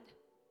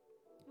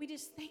we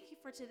just thank you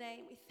for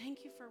today. We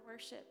thank you for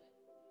worship.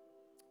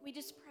 We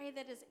just pray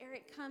that as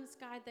Eric comes,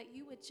 God, that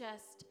you would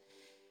just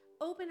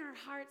open our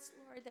hearts,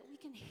 Lord, that we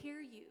can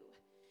hear you,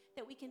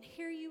 and we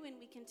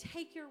can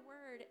take your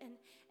word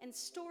and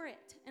store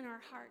it in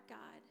our heart, God.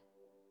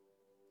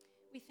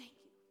 We thank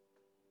you.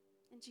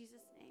 In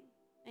Jesus' name,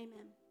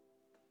 amen.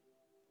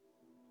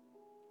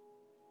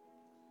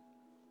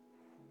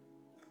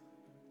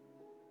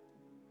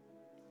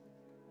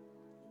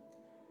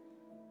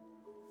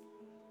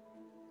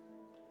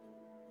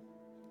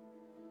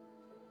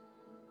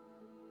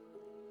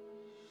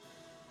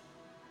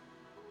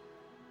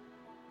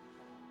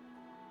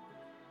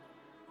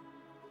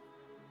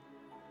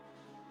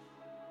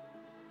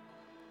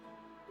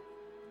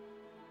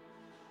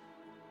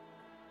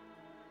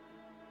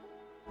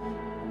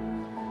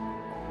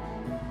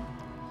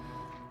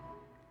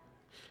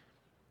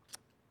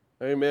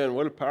 Amen.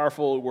 What a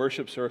powerful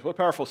worship service. What a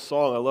powerful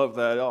song. I love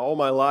that. All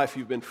my life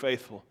you've been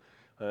faithful.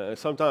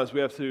 Sometimes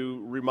we have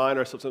to remind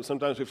ourselves.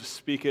 Sometimes we have to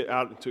speak it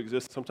out into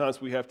existence.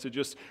 Sometimes we have to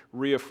just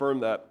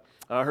reaffirm that.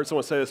 I heard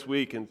someone say this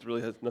week, and it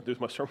really has nothing to do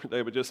with my sermon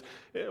today, but just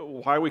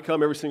why we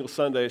come every single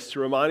Sunday is to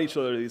remind each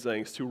other of these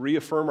things, to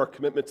reaffirm our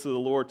commitment to the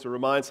Lord, to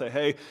remind, say,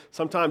 hey,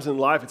 sometimes in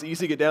life it's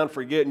easy to get down and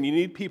forget, and you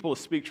need people to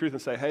speak truth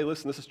and say, hey,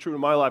 listen, this is true in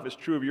my life, it's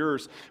true of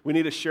yours. We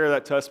need to share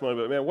that testimony.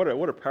 But man,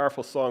 what a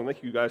powerful song.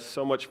 Thank you guys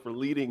so much for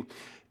leading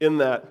in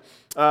that.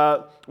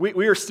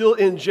 We are still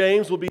in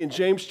James. We'll be in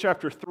James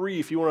chapter 3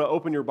 if you want to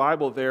open your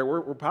Bible there. We're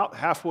about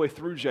halfway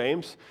through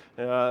James.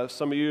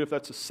 Some of you, if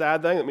that's a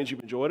sad thing, that means you've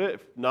enjoyed it.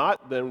 If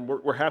not, then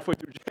we're halfway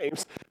through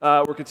James.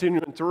 We're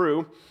continuing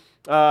through.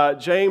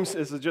 James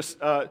is just,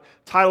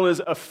 title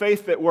is A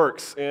Faith That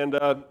Works. And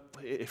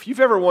if you've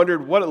ever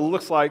wondered what it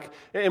looks like,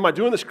 am I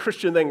doing this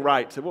Christian thing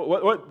right?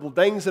 What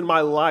things in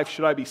my life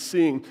should I be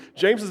seeing?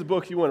 James is a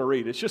book you want to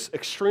read. It's just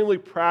extremely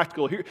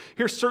practical.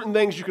 Here's certain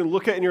things you can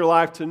look at in your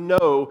life to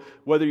know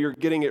whether you're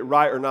getting it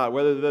right or not,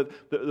 whether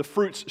the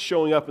fruit's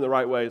showing up in the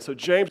right way. And so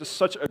James is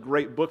such a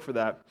great book for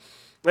that.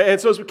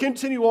 And so as we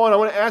continue on, I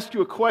want to ask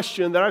you a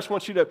question that I just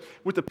want you to,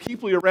 with the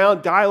people you're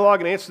around, dialogue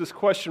and answer this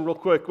question real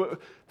quick.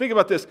 Think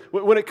about this.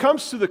 When it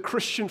comes to the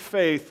Christian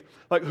faith,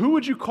 like who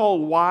would you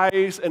call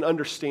wise and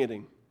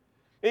understanding?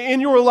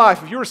 In your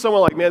life, if you were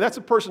someone like, man, that's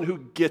a person who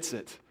gets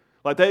it.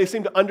 Like they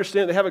seem to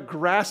understand, they have a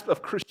grasp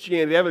of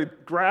Christianity, they have a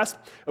grasp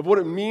of what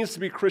it means to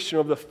be Christian,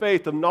 of the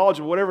faith, of knowledge,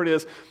 of whatever it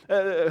is,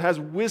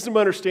 has wisdom,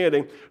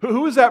 understanding.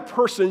 Who is that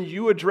person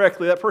you would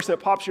directly, that person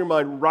that pops in your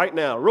mind right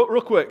now? Real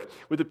quick,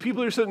 with the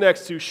people you're sitting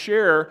next to,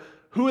 share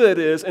who that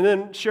is, and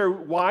then share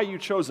why you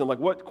chose them, like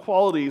what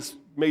qualities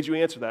made you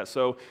answer that.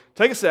 So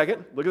take a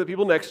second, look at the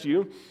people next to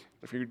you.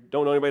 If you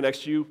don't know anybody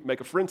next to you,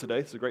 make a friend today.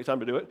 It's a great time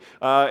to do it.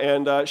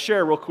 And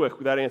share real quick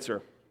with that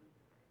answer.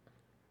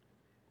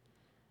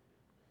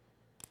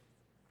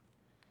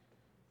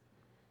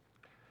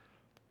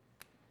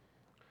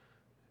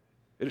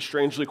 It is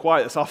strangely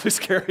quiet. It's awfully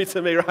scary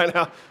to me right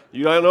now.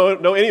 You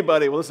don't know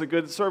anybody. Well, this is a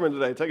good sermon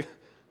today.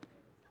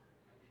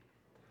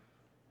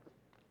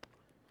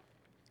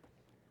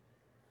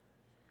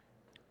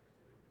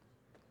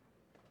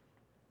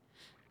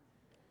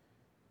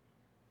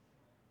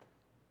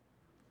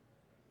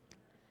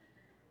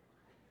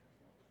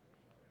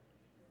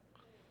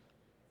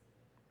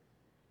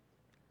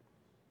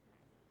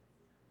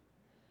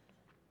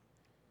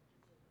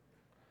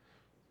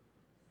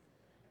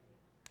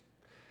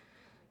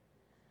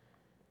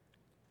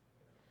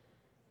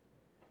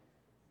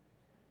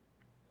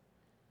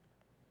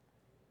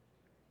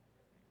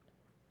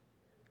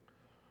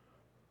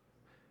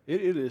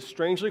 It is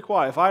strangely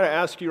quiet. If I had to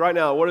ask you right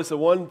now, what is the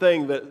one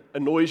thing that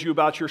annoys you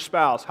about your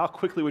spouse, how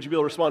quickly would you be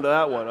able to respond to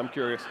that one? I'm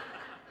curious.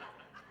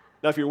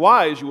 Now, if you're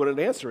wise, you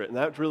wouldn't answer it, and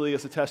that really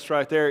is a test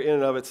right there in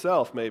and of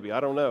itself, maybe. I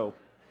don't know.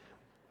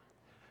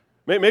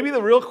 Maybe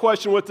the real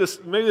question with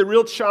this, maybe the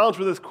real challenge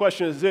with this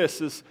question is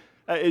this, is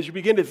as you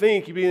begin to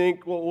think,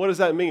 well, what does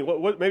that mean?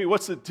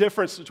 What's the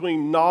difference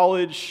between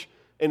knowledge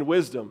and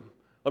wisdom?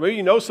 Or maybe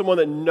you know someone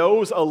that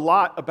knows a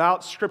lot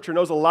about Scripture,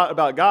 knows a lot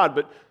about God,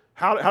 but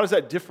how does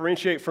that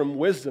differentiate from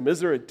wisdom? Is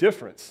there a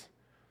difference?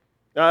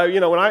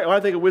 When I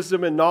think of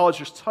wisdom and knowledge,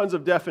 there's tons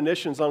of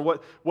definitions on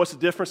what's the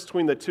difference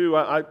between the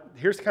two.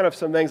 Here's kind of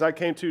some things I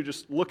came to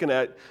just looking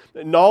at.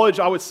 Knowledge,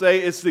 I would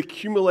say, is the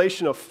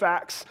accumulation of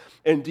facts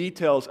and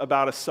details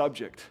about a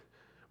subject.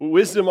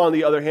 Wisdom, on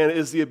the other hand,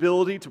 is the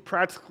ability to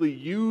practically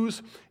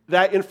use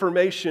that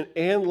information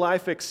and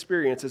life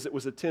experience as it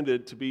was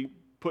intended to be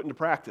put into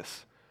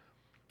practice.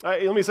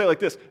 Let me say it like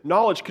this.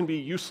 Knowledge can be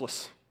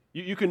useless.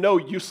 You can know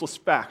useless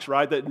facts,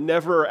 right, that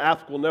never are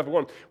applicable, never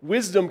won.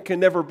 Wisdom can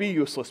never be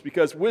useless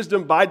because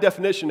wisdom, by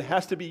definition,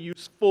 has to be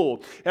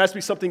useful. It has to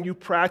be something you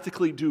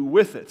practically do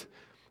with it.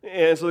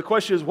 And so the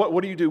question is,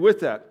 what do you do with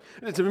that?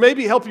 And to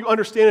maybe help you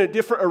understand a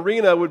different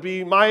arena would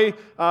be my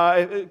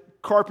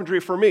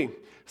carpentry for me.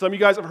 Some of you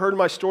guys have heard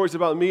my stories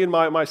about me and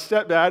my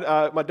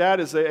stepdad. My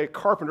dad is a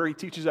carpenter. He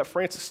teaches at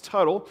Francis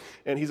Tuttle,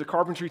 and he's a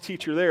carpentry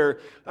teacher there.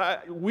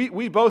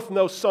 We both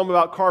know some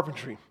about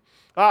carpentry.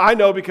 I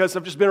know because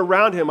I've just been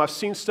around him. I've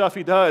seen stuff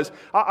he does.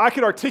 I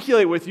can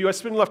articulate with you. I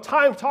spend enough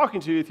time talking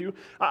to you with you.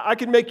 I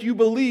can make you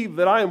believe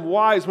that I am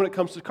wise when it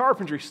comes to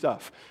carpentry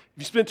stuff.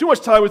 If you spend too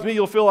much time with me,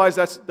 you'll realize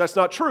that's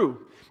not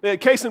true.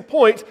 Case in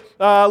point,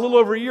 a little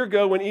over a year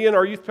ago when Ian,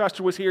 our youth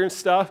pastor, was here and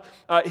stuff,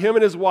 him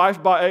and his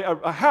wife bought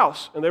a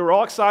house, and they were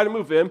all excited to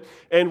move in,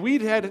 and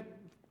we'd had,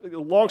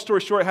 long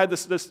story short, had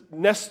this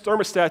Nest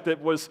thermostat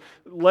that was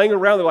laying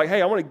around. They're like,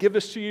 hey, I want to give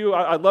this to you.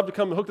 I'd love to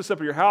come and hook this up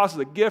at your house as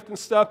a gift and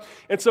stuff.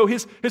 And so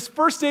his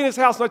first day in his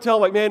house, and I tell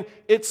him, like, man,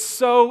 it's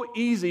so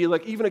easy.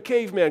 Like, even a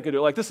caveman could do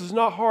it. Like, this is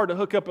not hard to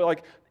hook up.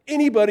 Like,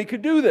 anybody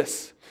could do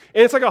this.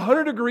 And it's like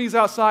 100 degrees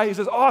outside. He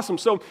says, awesome.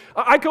 So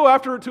I go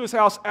to his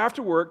house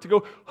after work to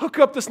go hook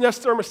up this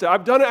Nest thermostat.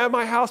 I've done it at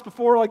my house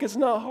before. Like, it's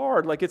not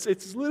hard. Like,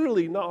 it's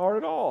literally not hard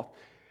at all.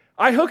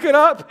 I hook it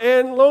up,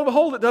 and lo and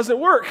behold, it doesn't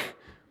work.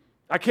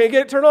 I can't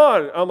get it turned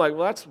on. I'm like,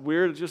 well, that's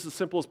weird. It's just as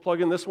simple as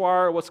plugging this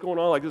wire. What's going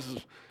on? Like, this is,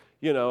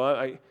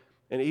 and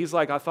he's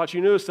like, I thought you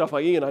knew stuff.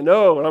 Like, Ian, I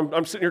know. And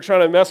I'm sitting here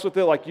trying to mess with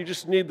it. Like, you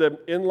just need the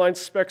inline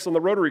specs on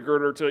the rotary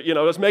girder to,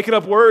 just making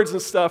up words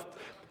and stuff.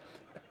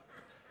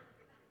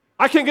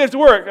 I can't get it to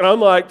work. And I'm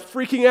like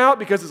freaking out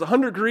because it's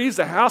 100 degrees.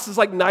 The house is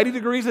like 90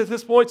 degrees at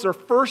this point. It's their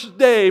first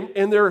day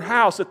in their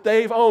house that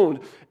they've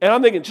owned. And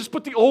I'm thinking, just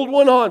put the old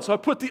one on. So I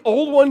put the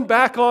old one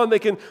back on.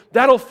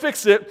 That'll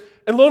fix it.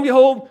 And lo and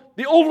behold,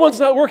 the old one's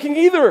not working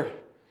either.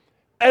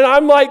 And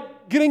I'm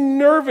like getting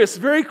nervous.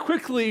 Very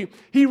quickly,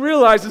 he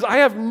realizes I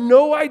have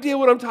no idea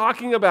what I'm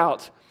talking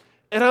about.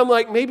 And I'm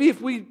like, maybe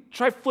if we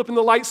try flipping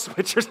the light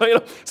switch or something.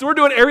 So we're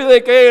doing everything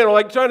we can, or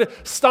like trying to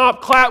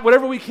stop, clap,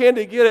 whatever we can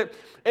to get it.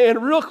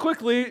 And real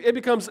quickly, it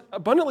becomes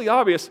abundantly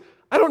obvious,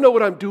 I don't know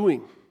what I'm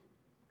doing.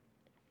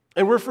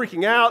 And we're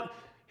freaking out.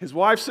 His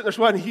wife's sitting there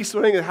sweating, he's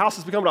sweating, the house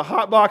is becoming a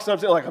hot box, and I'm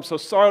saying, like, I'm so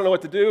sorry, I don't know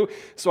what to do.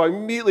 So I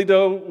immediately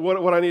know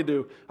what I need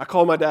to do. I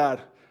call my dad.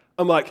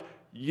 I'm like,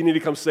 you need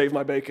to come save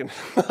my bacon.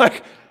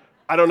 Like,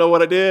 I don't know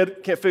what I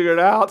did, can't figure it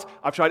out.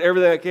 I've tried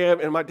everything I can.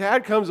 And my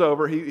dad comes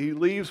over, he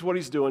leaves what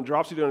he's doing,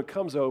 drops what he's doing, and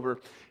comes over,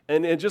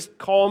 and just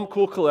calm,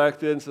 cool,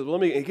 collected, and says,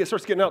 he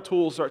starts getting out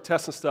tools, starts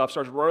testing stuff,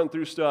 starts running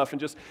through stuff,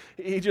 and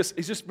he's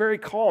just very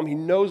calm. He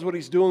knows what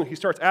he's doing. He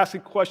starts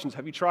asking questions.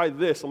 Have you tried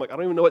this? I'm like, I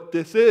don't even know what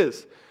this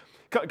is.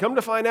 Come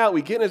to find out,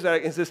 we get in his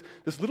attic, and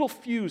this little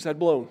fuse had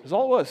blown. That's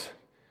all it was.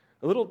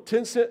 A little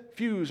 10-cent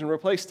fuse, and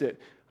replaced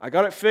it. I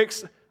got it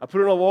fixed. I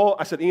put it on a wall.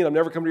 I said, Ian, I'm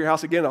never coming to your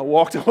house again. I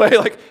walked away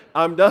like,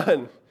 I'm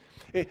done.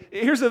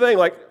 Here's the thing.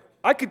 Like,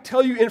 I could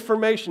tell you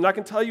information. I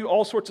can tell you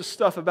all sorts of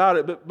stuff about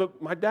it,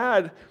 but my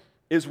dad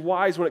is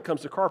wise when it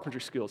comes to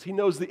carpentry skills. He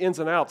knows the ins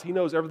and outs. He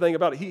knows everything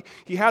about it.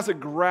 He has a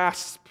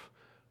grasp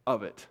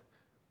of it.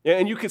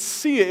 And you could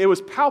see it. It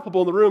was palpable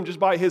in the room just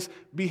by his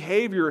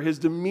behavior, his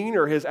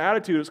demeanor, his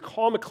attitude. It was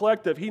calm and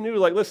collective. He knew,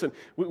 like, listen,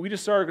 we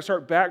just start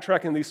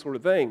backtracking these sort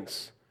of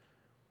things.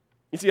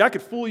 You see, I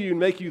could fool you and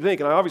make you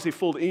think, and I obviously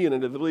fooled Ian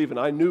into believing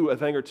I knew a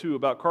thing or two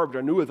about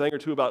carpentry. I knew a thing or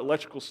two about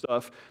electrical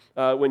stuff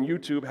when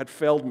YouTube had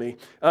failed me.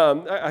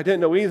 I didn't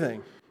know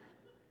anything.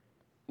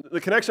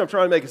 The connection I'm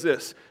trying to make is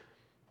this.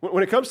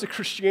 When it comes to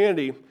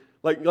Christianity,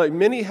 like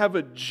many have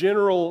a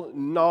general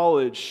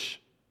knowledge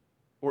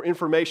or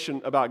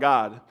information about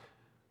God,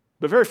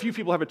 but very few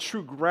people have a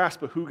true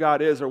grasp of who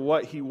God is or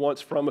what He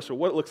wants from us or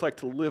what it looks like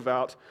to live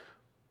out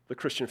the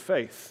Christian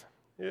faith.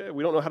 Yeah,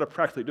 we don't know how to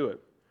practically do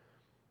it.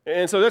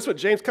 And so that's what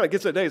James kind of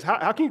gets at today is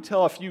how can you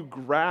tell if you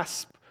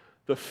grasp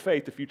the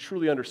faith, if you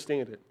truly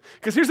understand it?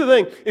 Because here's the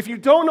thing, if you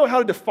don't know how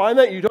to define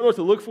that, you don't know what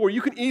to look for,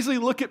 you can easily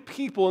look at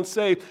people and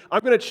say,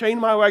 I'm going to chain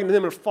my wagon to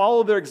them and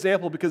follow their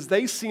example because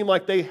they seem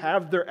like they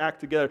have their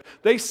act together.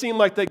 They seem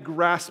like they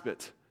grasp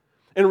it.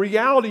 In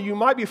reality, you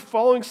might be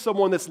following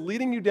someone that's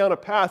leading you down a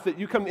path that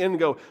you come in and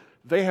go,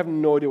 they have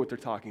no idea what they're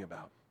talking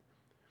about.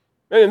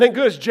 And thank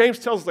goodness James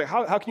tells us, like,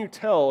 how can you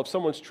tell if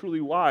someone's truly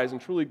wise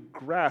and truly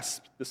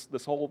grasps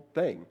this whole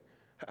thing?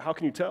 How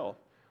can you tell?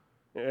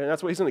 And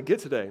that's what he's going to get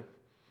today.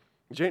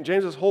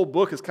 James's whole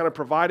book is kind of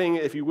providing,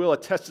 if you will, a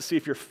test to see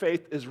if your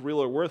faith is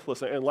real or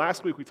worthless. And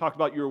last week we talked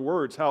about your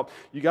words, how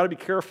you got to be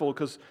careful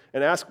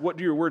and ask, what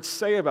do your words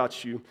say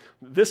about you?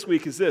 This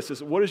week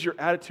is what is your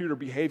attitude or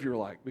behavior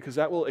like? Because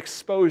that will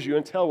expose you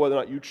and tell whether or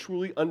not you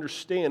truly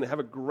understand and have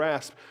a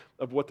grasp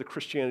of what the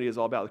Christianity is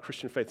all about, the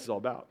Christian faith is all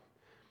about.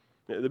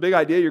 The big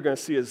idea you're going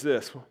to see is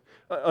this.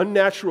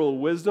 Unnatural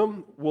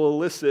wisdom will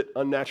elicit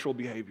unnatural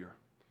behavior.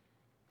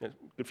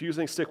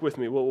 Confusing, stick with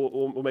me.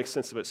 We'll make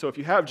sense of it. So if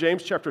you have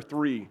James chapter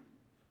 3,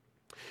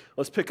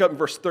 let's pick up in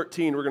verse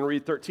 13. We're going to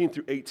read 13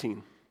 through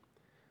 18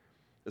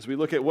 as we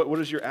look at what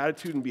does your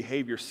attitude and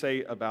behavior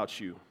say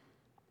about you.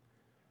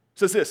 It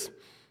says this.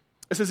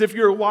 It says, if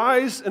you're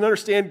wise and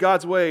understand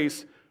God's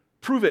ways,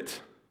 prove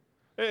it.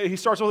 He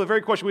starts with a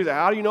very question.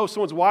 How do you know if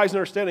someone's wise and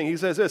understanding? He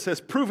says this,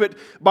 prove it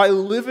by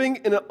living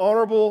in an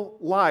honorable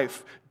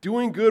life,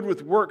 doing good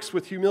with works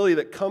with humility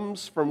that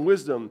comes from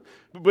wisdom.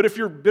 But if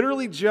you're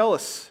bitterly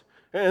jealous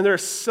and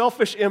there's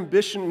selfish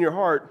ambition in your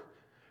heart,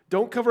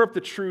 don't cover up the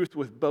truth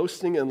with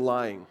boasting and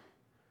lying.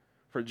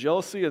 For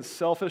jealousy and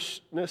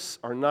selfishness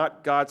are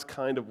not God's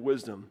kind of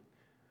wisdom.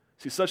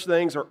 See, such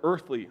things are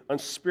earthly,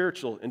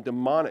 unspiritual, and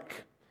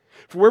demonic.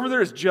 For wherever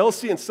there is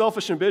jealousy and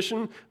selfish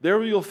ambition,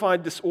 there you'll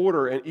find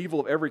disorder and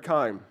evil of every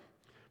kind.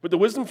 But the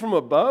wisdom from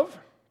above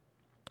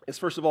is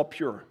first of all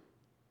pure.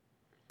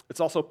 It's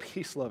also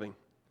peace-loving,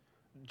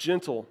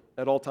 gentle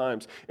at all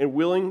times, and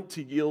willing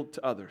to yield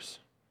to others.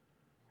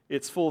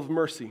 It's full of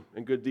mercy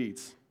and good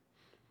deeds.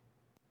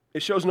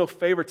 It shows no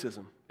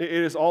favoritism. It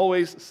is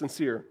always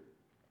sincere.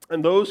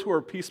 And those who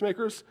are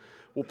peacemakers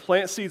will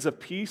plant seeds of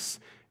peace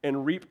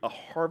and reap a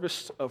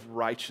harvest of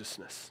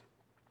righteousness.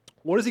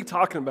 What is he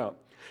talking about?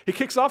 He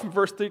kicks off in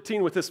verse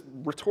 13 with this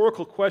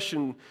rhetorical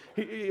question.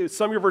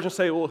 Some of your versions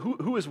say, well,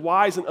 who is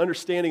wise and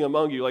understanding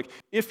among you? Like,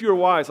 if you're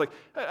wise, like,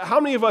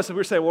 how many of us, if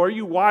we say, well, are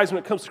you wise when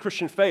it comes to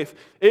Christian faith?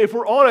 If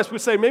we're honest,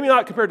 we'd say, maybe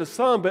not compared to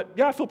some, but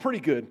yeah, I feel pretty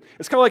good.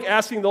 It's kind of like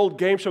asking the old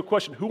game show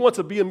question, who wants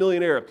to be a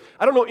millionaire?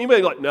 I don't know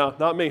anybody like, no,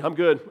 not me, I'm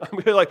good. I'm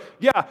good. Like,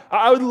 yeah,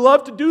 I would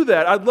love to do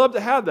that. I'd love to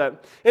have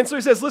that. And so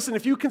he says, listen,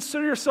 if you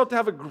consider yourself to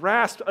have a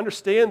grasp to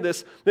understand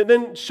this,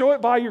 then show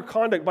it by your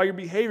conduct, by your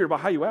behavior, by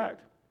how you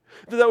act.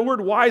 That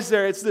word wise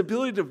there, it's the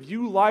ability to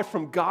view life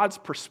from God's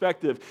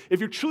perspective. If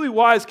you're truly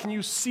wise, can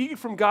you see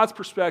from God's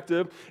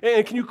perspective?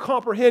 And can you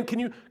comprehend? Can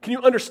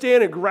you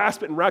understand and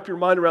grasp it and wrap your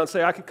mind around and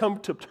say, I can come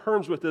to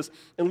terms with this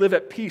and live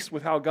at peace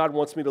with how God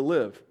wants me to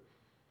live?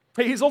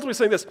 Hey, he's ultimately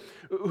saying this.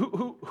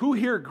 Who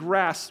here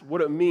grasps what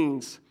it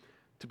means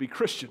to be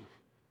Christian?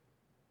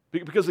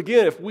 Because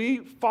again, if we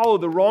follow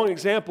the wrong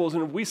examples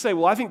and if we say,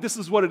 well, I think this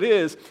is what it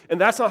is, and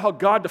that's not how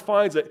God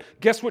defines it,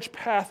 guess which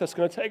path that's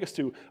going to take us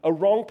to? A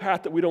wrong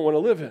path that we don't want to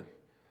live in.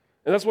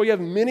 And that's why you have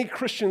many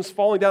Christians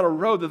falling down a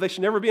road that they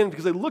should never be in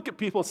because they look at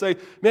people and say,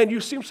 man, you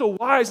seem so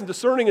wise and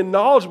discerning and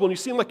knowledgeable and you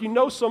seem like you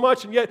know so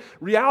much, and yet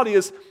reality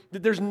is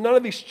that there's none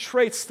of these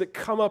traits that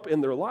come up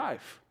in their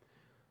life.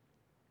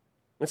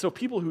 And so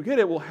people who get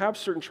it will have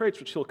certain traits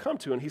which he'll come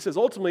to. And he says,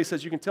 ultimately, he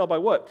says, you can tell by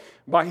what?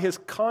 By his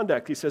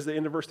conduct, he says at the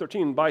end of verse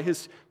 13, by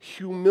his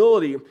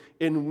humility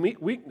and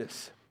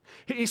weakness.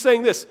 He's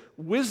saying this,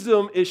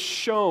 wisdom is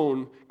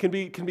shown, can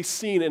be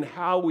seen in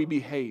how we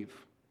behave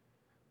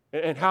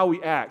and how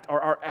we act.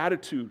 Our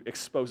attitude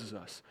exposes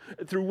us.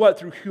 Through what?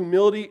 Through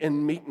humility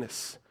and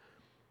meekness.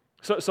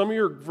 So some of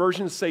your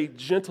versions say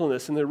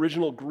gentleness in the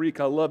original Greek.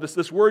 I love this.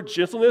 This word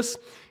gentleness,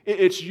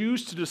 it's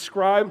used to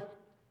describe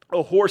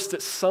a horse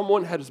that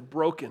someone has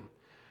broken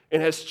and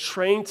has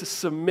trained to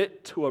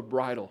submit to a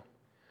bridle.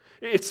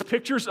 It's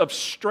pictures of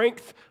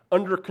strength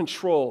under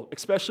control,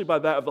 especially by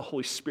that of the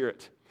Holy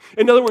Spirit.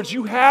 In other words,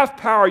 you have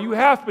power, you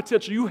have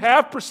potential, you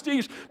have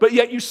prestige, but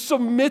yet you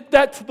submit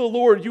that to the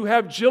Lord. You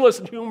have gentleness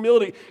and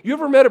humility. You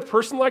ever met a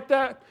person like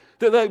that?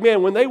 That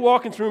man, when they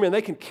walk into the room, man,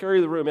 they can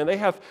carry the room, and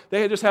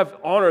they just have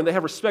honor and they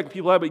have respect and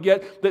people have, but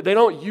yet they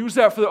don't use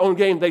that for their own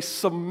gain. They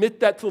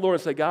submit that to the Lord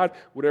and say, God,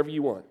 whatever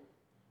you want.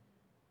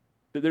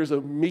 That there's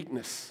a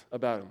meekness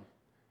about him.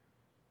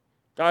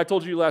 I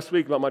told you last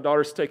week about my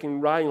daughter's taking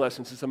riding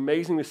lessons. It's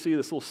amazing to see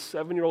this little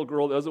 7-year-old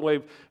girl that doesn't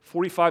weigh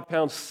 45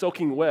 pounds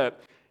soaking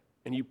wet,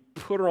 and you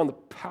put her on the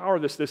power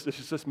of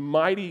this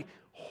mighty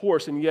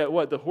horse, and yet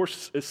what? The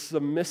horse is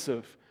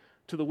submissive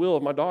to the will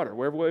of my daughter,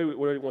 wherever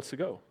way it wants to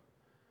go.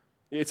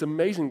 It's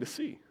amazing to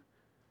see.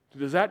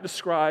 Does that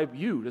describe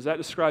you? Does that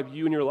describe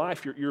you in your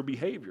life, your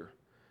behavior?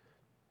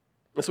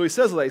 And so he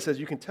says that. He says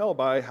you can tell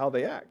by how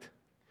they act.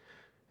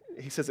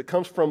 He says it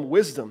comes from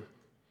wisdom.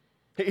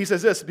 He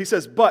says this, he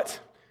says, but.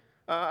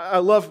 I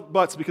love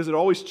buts because it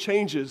always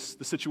changes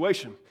the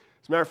situation.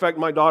 As a matter of fact,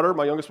 my daughter,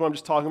 my youngest one I'm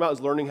just talking about,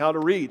 is learning how to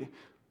read.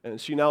 And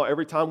she now,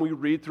 every time we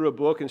read through a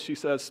book and she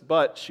says,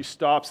 but, she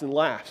stops and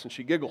laughs and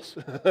she giggles.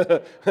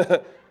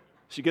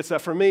 She gets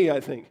that from me, I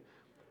think.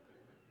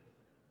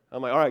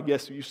 I'm like, all right,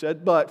 yes, you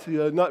said but.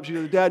 Not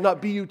Dad, not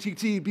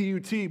B-U-T-T,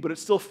 B-U-T, but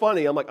it's still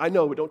funny. I'm like, I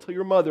know, but don't tell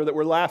your mother that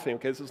we're laughing,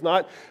 okay? This is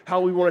not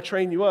how we want to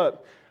train you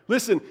up.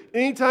 Listen,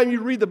 anytime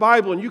you read the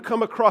Bible and you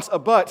come across a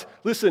but,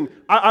 listen,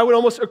 I would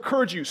almost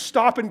encourage you,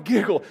 stop and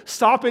giggle.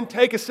 Stop and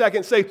take a second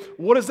and say,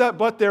 what is that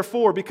but there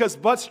for? Because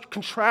but's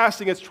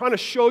contrasting. It's trying to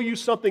show you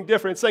something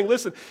different. It's saying,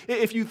 listen,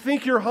 if you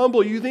think you're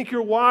humble, you think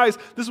you're wise,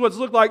 this is what it's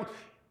looked like,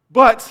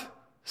 but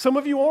some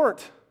of you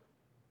aren't.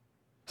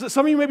 So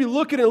some of you maybe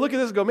look at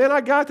this and go, man,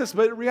 I got this.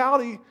 But in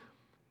reality,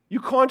 you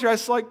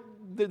contrast like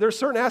there's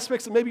certain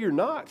aspects that maybe you're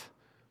not.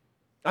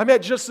 I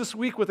met just this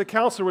week with a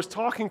counselor who was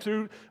talking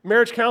through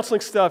marriage counseling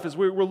stuff as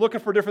we were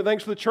looking for different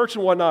things for the church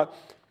and whatnot.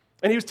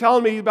 And he was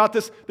telling me about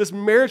this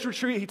marriage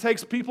retreat he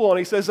takes people on.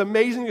 He says,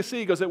 amazing to see.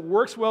 He goes, it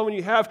works well when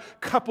you have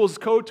couples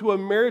go to a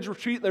marriage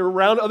retreat. They're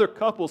around other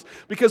couples.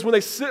 Because when they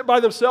sit by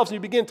themselves and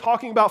you begin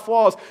talking about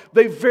flaws,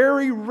 they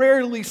very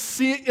rarely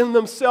see it in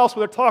themselves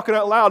when they're talking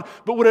out loud.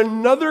 But when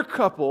another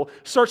couple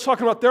starts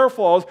talking about their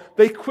flaws,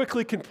 they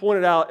quickly can point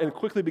it out and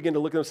quickly begin to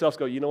look at themselves and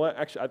go, you know what?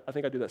 Actually, I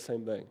think I do that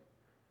same thing.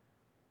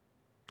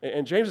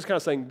 And James is kind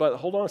of saying, but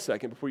hold on a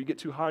second before you get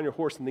too high on your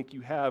horse and think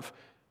you have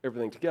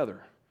everything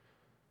together.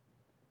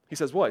 He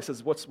says what? He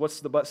says, what's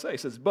the but say? He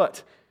says,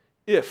 but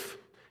if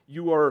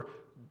you are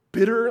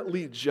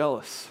bitterly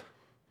jealous.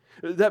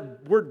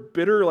 That word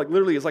bitter, like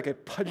literally is like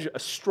a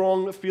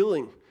strong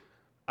feeling.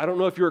 I don't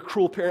know if you're a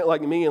cruel parent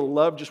like me and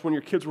love just when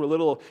your kids were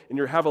little and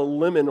you have a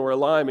lemon or a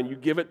lime and you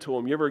give it to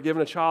them. You ever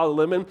given a child a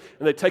lemon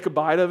and they take a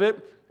bite of it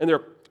and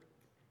they're,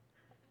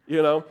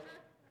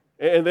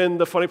 and then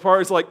the funny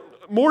part is like,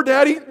 more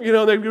daddy,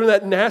 they're giving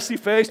that nasty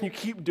face and you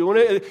keep doing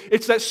it.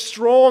 It's that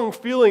strong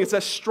feeling. It's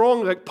that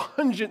strong, like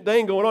pungent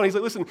thing going on. He's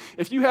like, listen,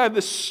 if you have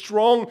this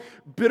strong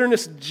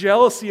bitterness,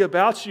 jealousy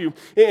about you,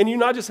 and you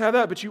not just have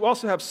that, but you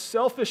also have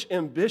selfish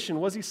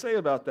ambition. What does he say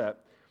about that?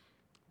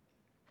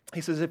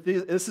 He says, if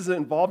this is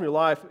involved in your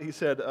life, he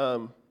said, I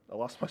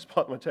lost my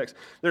spot in my text.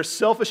 There's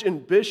selfish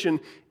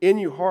ambition in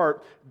your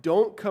heart.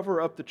 Don't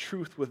cover up the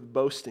truth with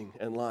boasting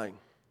and lying.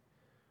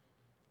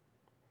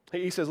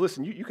 He says,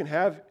 listen, you can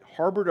have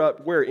harbored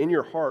up where? In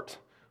your heart.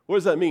 What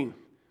does that mean?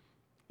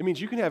 It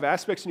means you can have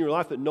aspects in your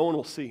life that no one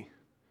will see.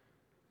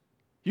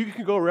 You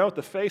can go around with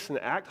the face and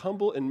act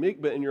humble and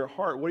meek, but in your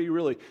heart, what are you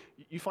really?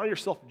 You find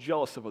yourself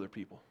jealous of other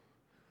people.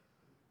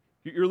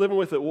 You're living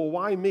with it, well,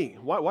 why me?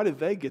 Why did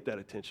they get that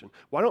attention?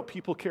 Why don't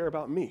people care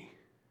about me?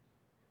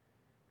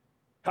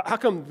 How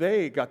come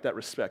they got that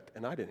respect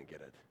and I didn't get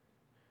it?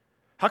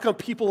 How come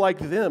people like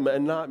them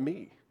and not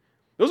me?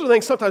 Those are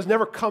things sometimes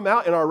never come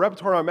out in our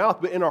repertoire, in our mouth,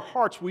 but in our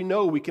hearts, we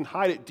know we can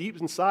hide it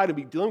deep inside and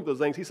be dealing with those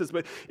things. He says,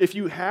 but if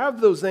you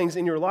have those things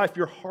in your life,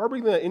 you're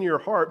harboring that in your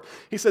heart.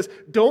 He says,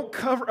 don't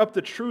cover up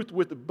the truth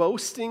with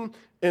boasting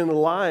and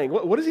lying.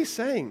 What is he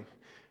saying?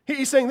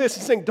 He's saying this.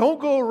 He's saying, don't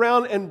go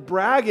around and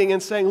bragging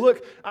and saying,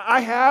 look,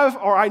 I have,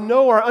 or I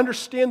know, or I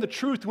understand the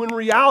truth, when in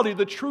reality,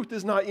 the truth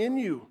is not in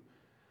you.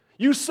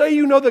 You say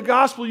you know the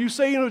gospel, you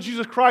say you know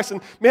Jesus Christ,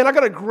 and man, I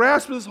got to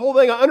grasp this whole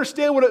thing. I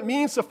understand what it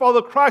means to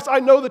follow Christ. I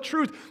know the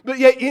truth, but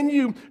yet in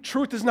you,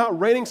 truth is not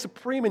reigning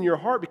supreme in your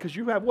heart because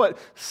you have what?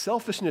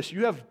 Selfishness,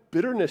 you have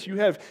bitterness, you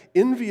have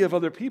envy of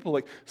other people.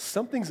 Like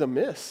something's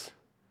amiss.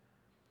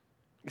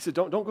 He said,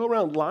 don't go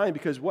around lying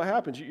because what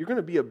happens? You're going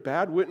to be a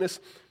bad witness.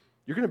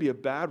 You're going to be a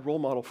bad role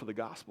model for the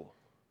gospel.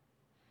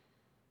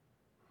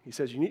 He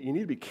says you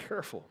need to be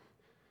careful.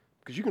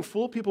 Because you can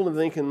fool people into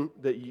thinking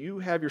that you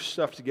have your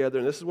stuff together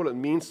and this is what it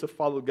means to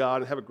follow God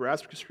and have a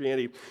grasp of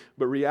Christianity.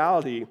 But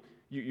reality,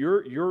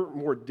 you're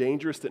more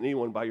dangerous than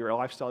anyone by your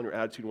lifestyle and your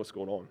attitude and what's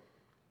going on. And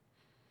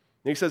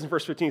he says in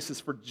verse 15, he says,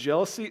 for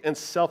jealousy and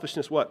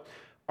selfishness, what?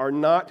 Are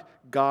not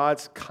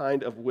God's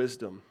kind of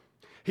wisdom.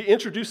 He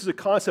introduces a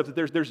concept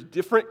that there's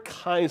different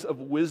kinds of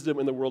wisdom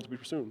in the world to be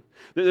pursued.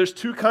 There's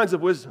two kinds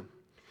of wisdom.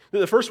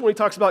 The first one, he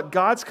talks about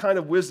God's kind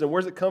of wisdom.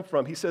 Where does it come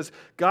from? He says,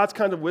 God's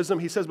kind of wisdom,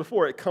 he says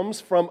before, it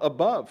comes from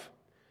above.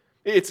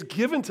 It's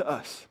given to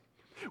us.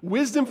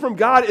 Wisdom from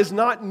God is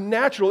not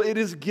natural. It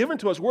is given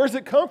to us. Where does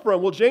it come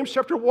from? Well, James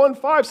chapter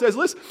 1:5 says,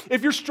 listen,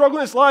 if you're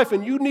struggling in this life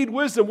and you need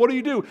wisdom, what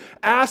do?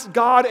 Ask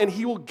God and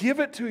he will give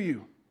it to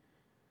you.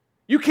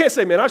 You can't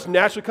say, man, I just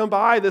naturally come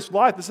by this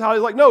life. This is how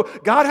he's like. No,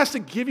 God has to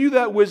give you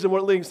that wisdom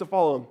when it leads to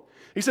follow him.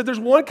 He said there's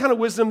one kind of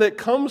wisdom that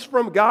comes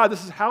from God.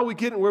 This is how we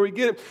get it and where we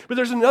get it. But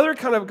there's another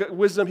kind of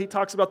wisdom he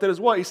talks about that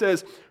as well. He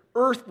says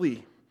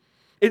earthly.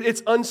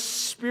 It's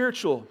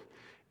unspiritual.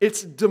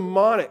 It's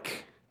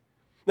demonic.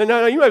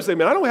 Now, you might say,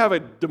 man, I don't have a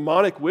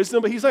demonic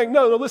wisdom. But he's saying,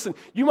 no, listen.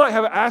 You might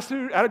have an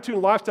attitude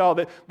and lifestyle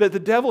that the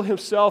devil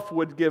himself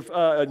would give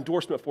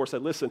endorsement for.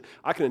 Said, listen,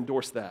 I can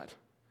endorse that.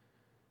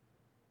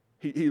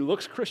 He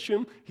looks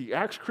Christian, he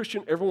acts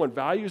Christian, everyone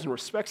values and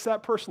respects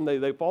that person,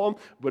 they follow him,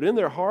 but in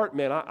their heart,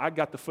 man, I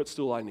got the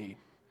footstool I need.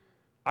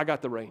 I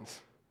got the reins.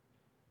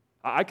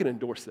 I can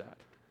endorse that.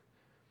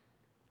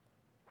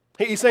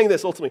 He's saying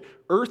this ultimately.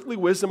 Earthly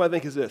wisdom, I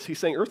think, is this. He's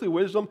saying earthly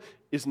wisdom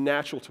is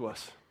natural to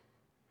us.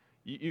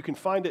 You can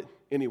find it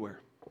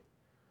anywhere.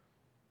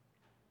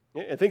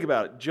 And think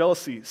about it.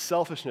 Jealousy,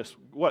 selfishness,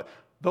 what?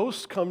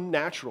 Those come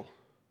natural.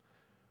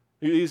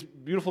 These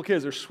beautiful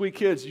kids, they're sweet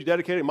kids. You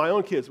dedicated my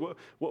own kids.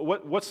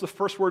 What's the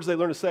first words they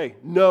learn to say?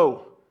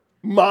 No,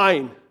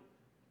 mine.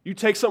 You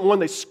take someone,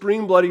 they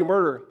scream bloody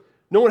murder.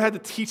 No one had to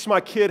teach my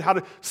kid how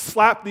to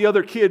slap the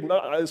other kid.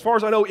 As far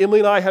as I know, Emily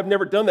and I have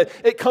never done that.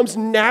 It comes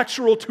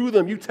natural to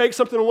them. You take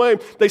something away,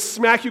 they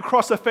smack you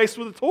across the face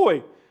with a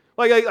toy.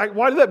 Like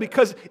why do that?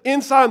 Because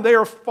inside them, they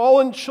are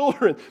fallen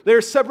children. They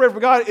are separated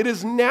from God. It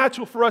is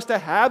natural for us to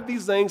have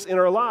these things in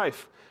our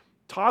life.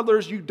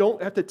 Toddlers, you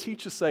don't have to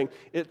teach this thing.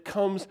 It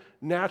comes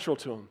natural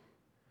to them.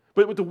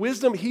 But with the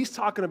wisdom he's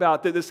talking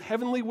about, that this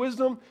heavenly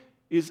wisdom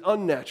is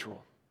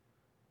unnatural.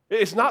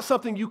 It's not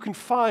something you can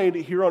find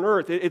here on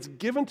earth. It's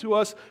given to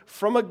us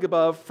from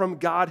above, from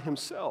God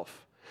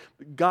himself.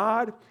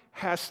 God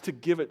has to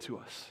give it to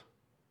us.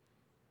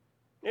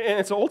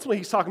 And so ultimately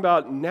he's talking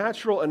about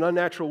natural and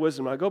unnatural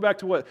wisdom. I go back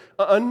to what?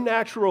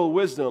 Unnatural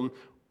wisdom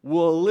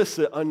will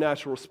elicit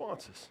unnatural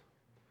responses.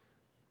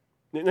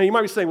 Now, you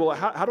might be saying, well,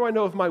 how do I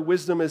know if my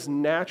wisdom is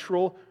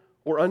natural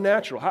or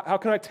unnatural? How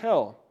can I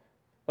tell?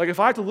 Like,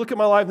 if I have to look at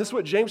my life, this is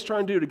what James is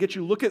trying to do, to get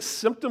you to look at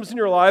symptoms in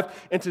your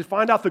life and to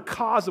find out the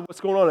cause of what's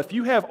going on. If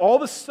you have all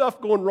this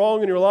stuff going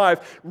wrong in your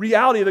life,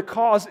 reality, the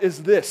cause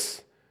is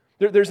this.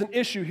 There's an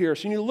issue here,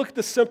 so you need to look at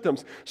the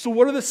symptoms. So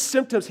what are the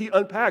symptoms he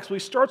unpacks? Well,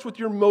 he starts with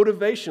your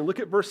motivation. Look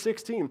at verse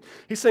 16.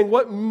 He's saying,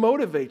 what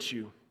motivates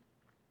you?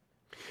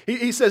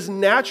 He says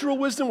natural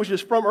wisdom, which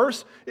is from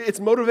earth, it's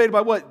motivated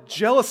by what?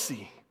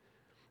 Jealousy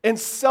and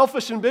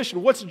selfish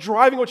ambition. What's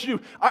driving what you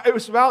do? It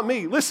was about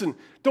me. Listen,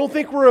 don't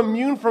think we're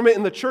immune from it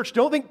in the church.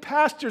 Don't think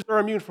pastors are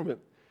immune from it.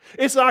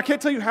 I can't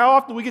tell you how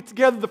often we get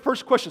together. The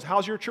first question is,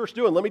 how's your church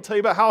doing? Let me tell you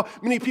about how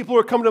many people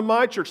are coming to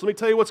my church. Let me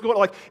tell you what's going on.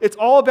 Like, it's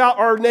all about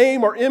our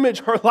name, our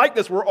image, our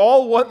likeness. We're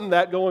all wanting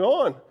that going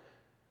on.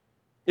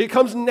 It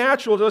comes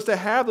natural to us to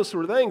have those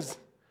sort of things.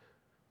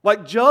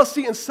 Like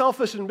jealousy and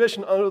selfish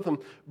ambition under them,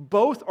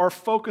 both are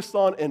focused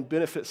on and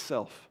benefit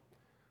self.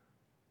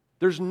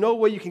 There's no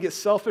way you can get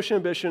selfish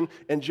ambition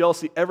and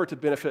jealousy ever to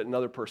benefit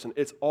another person.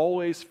 It's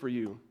always for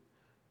you.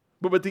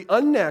 But the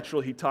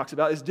unnatural he talks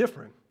about is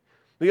different.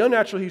 The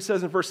unnatural, he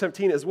says in verse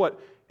 17, is what?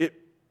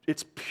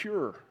 It's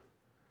pure.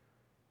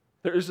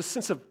 There's a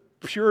sense of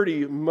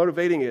purity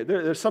motivating it.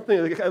 There's something,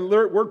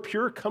 the word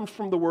pure comes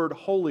from the word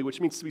holy,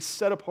 which means to be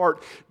set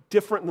apart,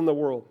 different than the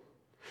world.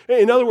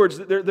 In other words,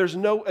 there's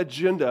no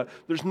agenda.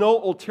 There's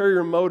no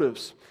ulterior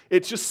motives.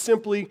 It's just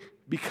simply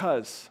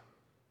because.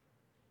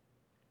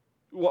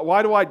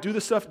 Why do I do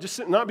this stuff?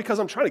 Just not because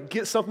I'm trying to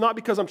get something, not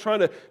because I'm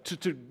trying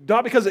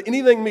not because of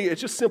anything me.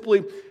 It's just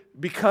simply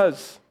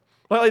because.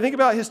 Well, I think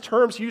about his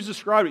terms he used to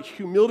describe it,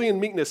 humility and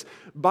meekness,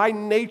 by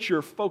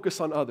nature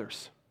focus on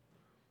others.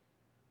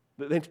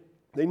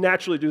 They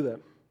naturally do that.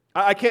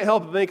 I can't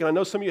help but think, and I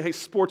know some of you hate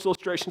Sports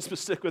Illustrations, but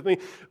stick with me.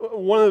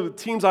 One of the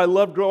teams I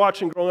loved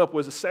watching growing up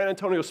was the San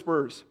Antonio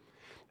Spurs.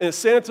 And the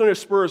San Antonio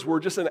Spurs were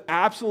just an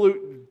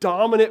absolute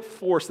dominant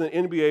force in the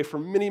NBA for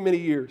many, many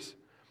years.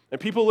 And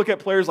people look at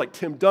players like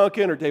Tim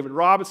Duncan or David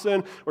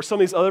Robinson or some of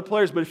these other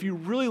players, but if you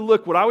really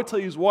look, what I would tell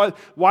you is why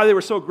they were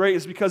so great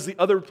is because the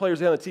other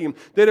players on the team.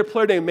 They had a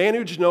player named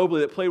Manu Ginobili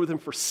that played with him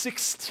for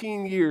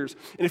 16 years.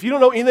 And if you don't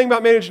know anything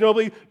about Manu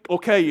Ginobili,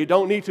 okay, you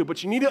don't need to,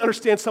 but you need to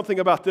understand something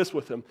about this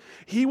with him.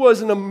 He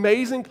was an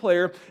amazing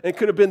player and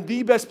could have been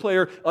the best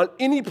player on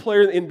any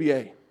player in the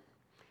NBA.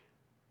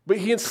 But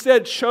he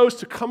instead chose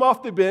to come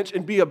off the bench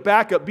and be a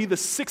backup, be the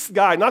sixth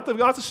guy, not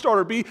the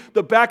starter, be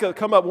the backup,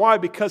 come up. Why?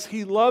 Because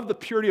he loved the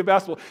purity of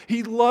basketball.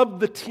 He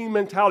loved the team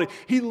mentality.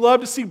 He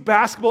loved to see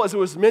basketball as it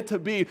was meant to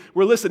be,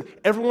 where, listen,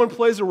 everyone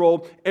plays a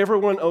role,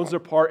 everyone owns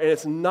their part, and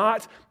it's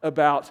not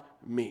about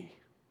me.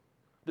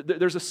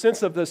 There's a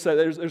sense of this,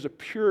 there's a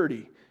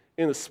purity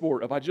in the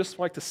sport of I just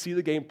like to see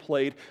the game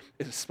played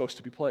as it's supposed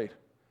to be played.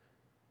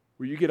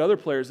 Where you get other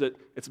players that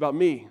it's about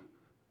me,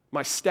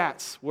 my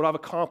stats, what I've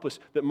accomplished,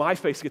 that my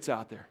face gets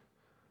out there.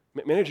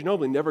 Manu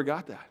Ginobili never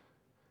got that.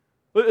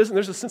 Listen,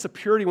 there's a sense of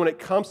purity when it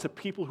comes to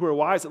people who are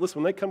wise. That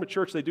listen, when they come to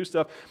church, they do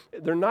stuff. They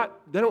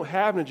don't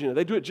have an agenda.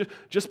 They do it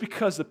just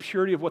because the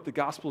purity of what the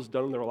gospel has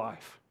done in their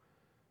life.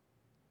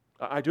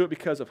 I do it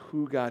because of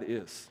who God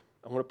is.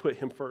 I want to put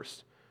Him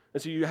first.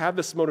 And so you have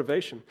this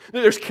motivation.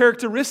 There's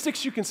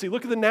characteristics you can see.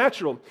 Look at the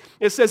natural.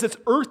 It says it's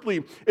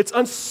earthly, it's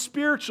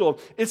unspiritual,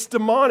 it's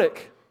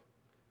demonic.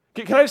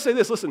 Can I just say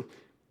this? Listen.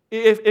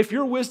 If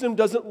your wisdom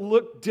doesn't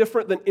look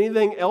different than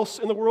anything else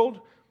in the world,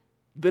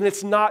 then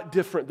it's not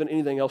different than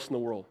anything else in the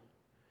world.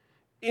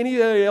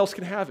 Anybody else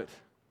can have it.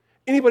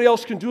 Anybody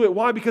else can do it.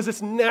 Why? Because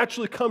it's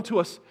naturally come to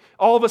us.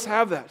 All of us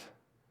have that.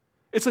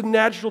 It's a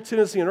natural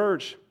tendency and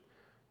urge.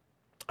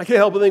 I can't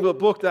help but think of a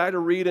book that I had to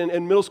read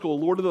in middle school,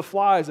 Lord of the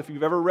Flies, if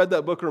you've ever read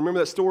that book or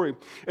remember that story.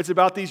 It's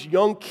about these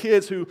young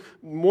kids who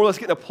more or less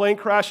get in a plane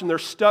crash and they're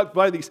stuck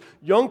by these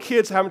young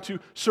kids having to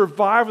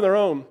survive on their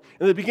own.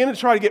 And they begin to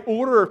try to get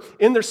order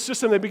in their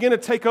system. They begin to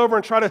take over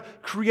and try to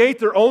create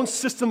their own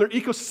system, their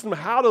ecosystem,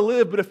 how to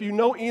live. But if you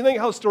know anything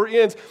how the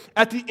story ends,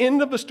 at the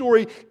end of the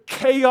story,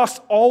 chaos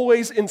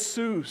always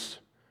ensues.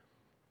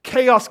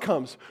 Chaos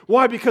comes.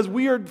 Why? Because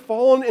we are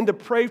fallen and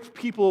depraved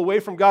people away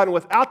from God, and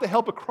without the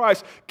help of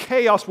Christ,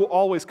 chaos will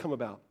always come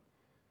about.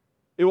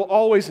 It will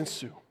always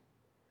ensue.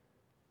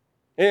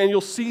 And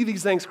you'll see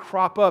these things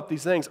crop up,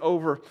 these things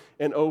over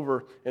and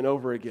over and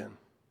over again.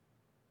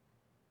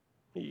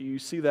 You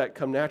see that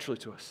come naturally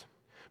to us.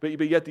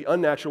 But yet the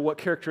unnatural, what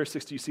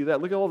characteristics do you see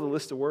that? Look at all the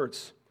list of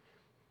words.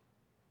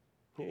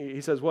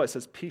 He says what? It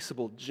says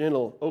peaceable,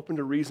 gentle, open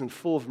to reason,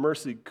 full of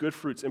mercy, good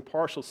fruits,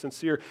 impartial,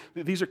 sincere.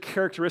 These are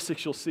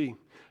characteristics you'll see.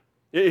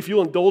 If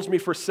you'll indulge me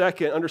for a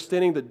second,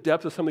 understanding the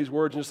depth of some of these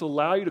words and just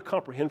allow you to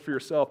comprehend for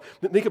yourself.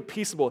 Think of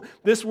peaceable.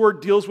 This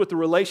word deals with the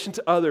relation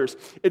to others.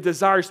 It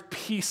desires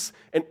peace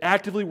and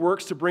actively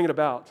works to bring it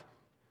about.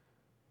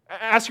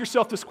 Ask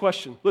yourself this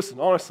question. Listen,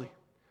 honestly.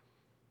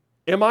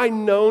 Am I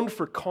known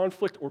for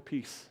conflict or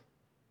peace?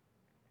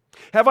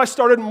 Have I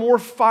started more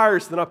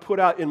fires than I put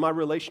out in my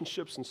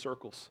relationships and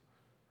circles?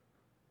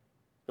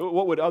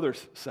 What would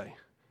others say?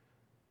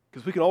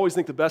 Because we can always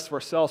think the best of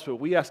ourselves, but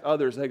we ask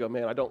others, they go,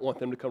 man, I don't want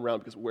them to come around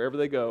because wherever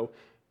they go,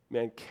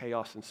 man,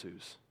 chaos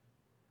ensues.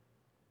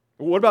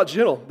 What about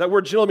gentle? That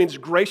word gentle means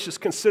gracious,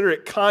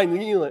 considerate, kind,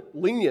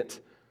 lenient.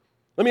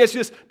 Let me ask you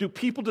this. Do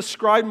people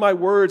describe my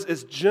words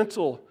as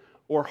gentle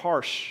or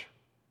harsh?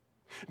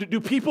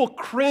 Do people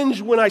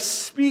cringe when I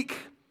speak?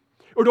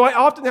 Or do I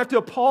often have to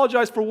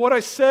apologize for what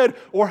I said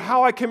or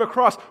how I came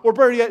across? Or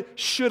better yet,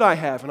 should I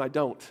have and I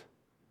don't?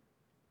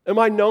 Am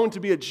I known to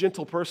be a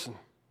gentle person?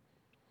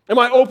 Am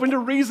I open to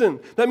reason?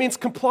 That means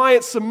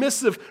compliant,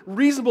 submissive,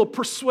 reasonable,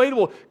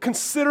 persuadable,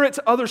 considerate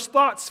to others'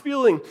 thoughts,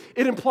 feeling.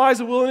 It implies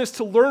a willingness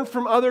to learn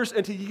from others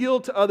and to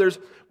yield to others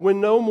when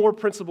no moral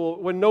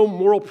principle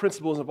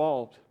is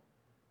involved.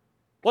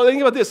 Well,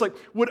 think about this. Like,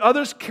 would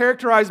others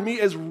characterize me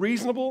as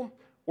reasonable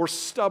or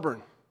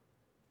stubborn?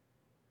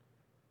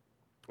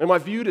 Am I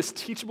viewed as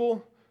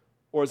teachable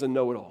or as a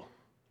know-it-all?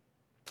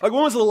 Like,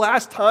 when was the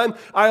last time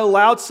I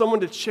allowed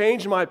someone to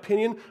change my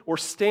opinion or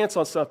stance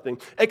on something?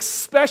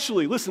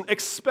 Especially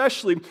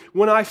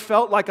when I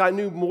felt like I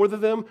knew more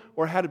than them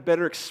or had a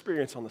better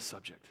experience on the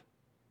subject.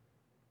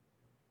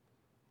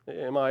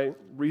 Am I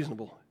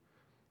reasonable,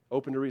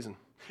 open to reason?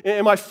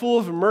 Am I full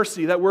of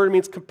mercy? That word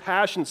means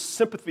compassion,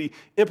 sympathy,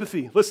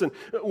 empathy. Listen,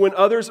 when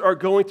others are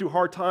going through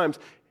hard times,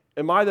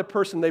 am I the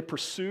person they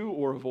pursue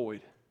or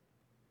avoid?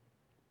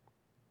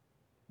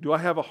 Do I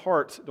have a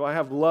heart? Do I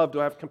have love?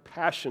 Do I have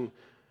compassion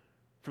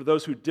for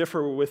those who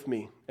differ with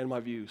me and my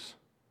views?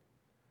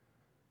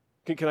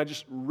 Can I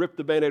just rip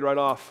the Band-Aid right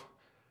off?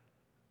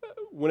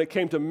 When it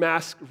came to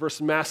mask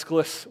versus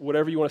maskless,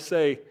 whatever you want to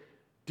say,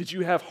 did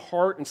you have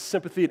heart and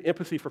sympathy and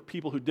empathy for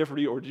people who differ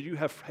to you, or did you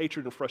have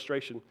hatred and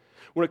frustration?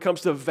 When it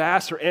comes to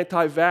vax or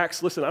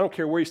anti-vax, listen, I don't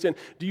care where you stand,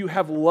 do you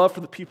have love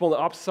for the people on the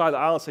opposite side of the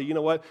aisle and say, you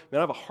know what, man,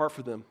 I have a heart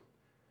for them?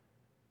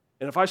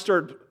 And if I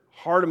stirred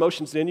hard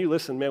emotions in you,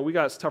 listen, man, we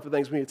got tougher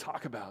things we need to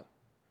talk about.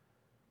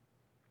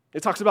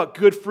 It talks about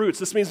good fruits.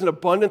 This means an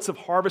abundance of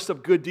harvest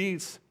of good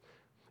deeds.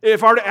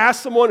 If I were to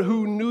ask someone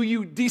who knew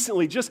you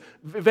decently, just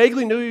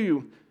vaguely knew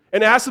you,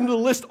 and ask them to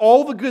list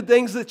all the good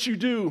things that you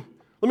do,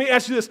 let me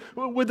ask you this.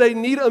 Would they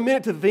need a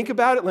minute to think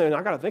about it? Man,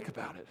 I got to think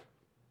about it.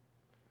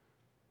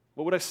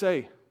 What would I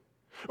say?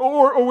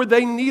 Or would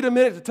they need a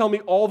minute to tell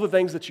me all the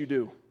things that you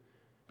do?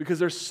 Because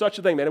there's such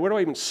a thing, man. Where do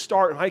I even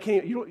start? I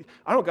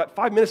don't got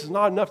 5 minutes is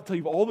not enough to tell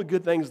you all the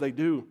good things they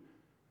do.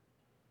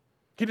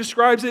 He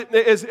describes it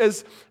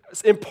as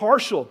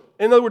impartial.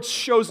 In other words,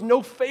 shows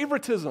no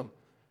favoritism.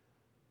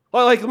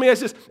 Like, let me ask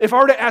this. If I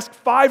were to ask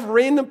 5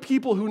 random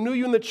people who knew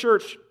you in the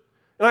church,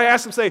 and I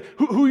asked them, say,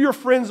 who your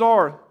friends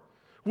are,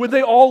 would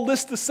they all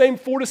list the same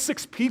 4 to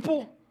 6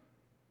 people?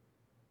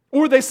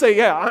 Or would they say,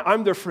 yeah,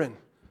 I'm their friend.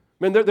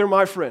 Man, they're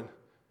my friend.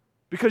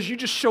 Because you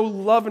just show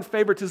love and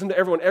favoritism to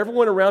everyone.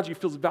 Everyone around you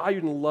feels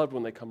valued and loved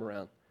when they come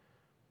around.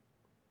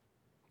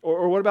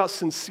 Or what about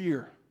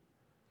sincere?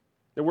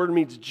 The word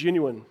means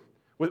genuine,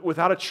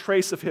 without a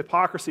trace of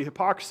hypocrisy.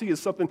 Hypocrisy is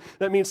something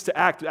that means to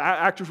act.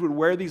 Actors would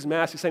wear these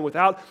masks, saying,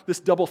 without this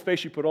double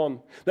face you put on.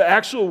 The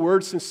actual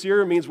word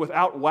sincere means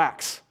without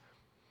wax.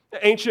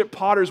 Ancient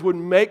potters would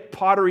make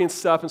pottery and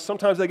stuff, and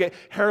sometimes they get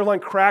hairline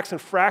cracks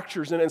and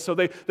fractures in it, and so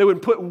they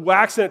would put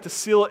wax in it to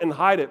seal it and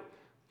hide it.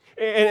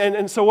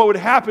 And so what would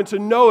happen to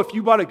know if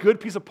you bought a good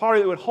piece of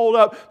pottery that would hold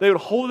up, they would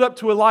hold it up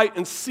to a light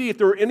and see if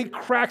there were any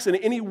cracks and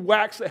any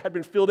wax that had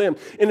been filled in.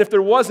 And if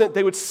there wasn't,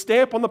 they would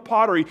stamp on the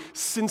pottery,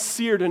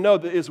 sincere, to know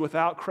that it is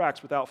without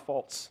cracks, without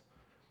faults.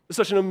 It's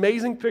such an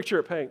amazing picture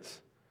it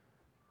paints.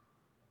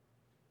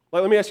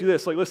 Like, let me ask you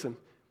this. Like, listen,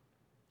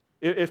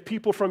 if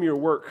people from your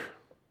work,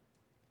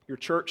 your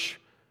church,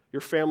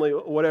 your family,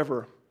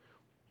 whatever,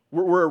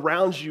 were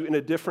around you in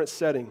a different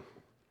setting,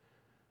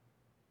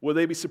 will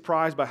they be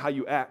surprised by how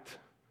you act,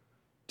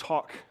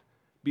 talk,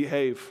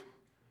 behave?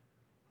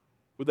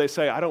 Would they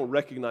say, I don't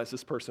recognize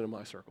this person in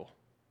my circle?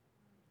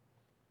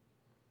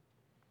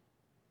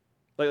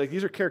 Like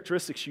these are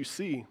characteristics you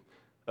see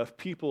of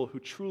people who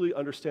truly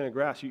understand and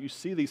grasp. You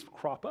see these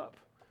crop up.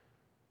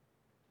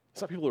 It's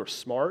not people who are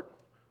smart,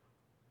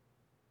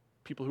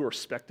 people who are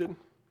respected,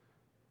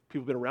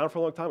 people who've been around for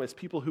a long time. It's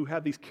people who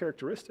have these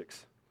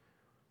characteristics.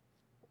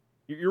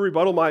 Your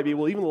rebuttal might be,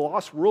 well, even the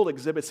lost world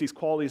exhibits these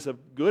qualities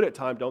of good at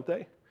times, don't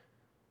they?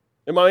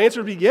 And my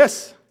answer would be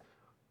yes.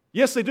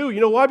 Yes, they do. You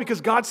know why?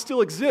 Because God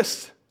still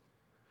exists.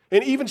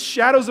 And even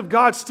shadows of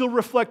God still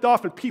reflect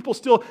off, and people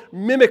still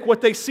mimic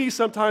what they see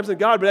sometimes in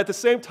God. But at the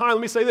same time,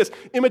 let me say this,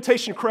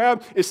 imitation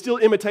crab is still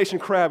imitation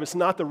crab. It's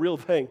not the real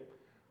thing.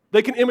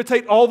 They can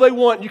imitate all they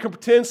want. You can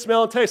pretend,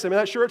 smell, and taste. I mean,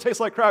 that sure tastes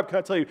like crab. Can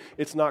I tell you,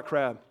 it's not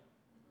crab.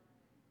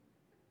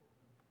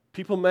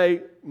 People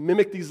may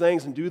mimic these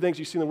things and do things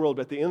you see in the world,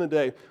 but at the end of the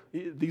day,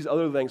 these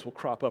other things will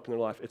crop up in their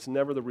life. It's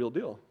never the real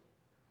deal.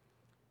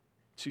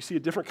 So you see a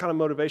different kind of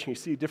motivation. You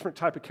see a different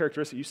type of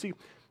characteristic.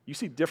 You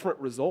see different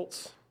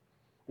results.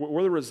 What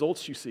are the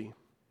results you see?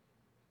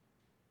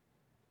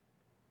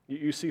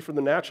 You see from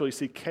the natural, you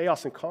see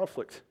chaos and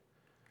conflict.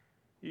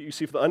 You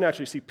see from the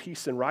unnatural, you see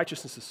peace and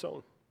righteousness is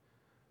sown.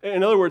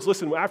 In other words,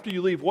 listen, after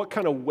you leave, what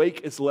kind of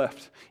wake is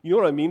left? You know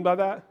what I mean by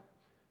that?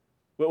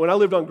 When I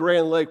lived on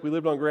Grand Lake,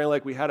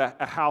 we had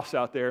a house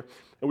out there,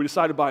 and we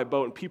decided to buy a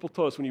boat. And people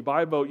told us, when you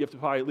buy a boat, you have to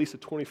buy at least a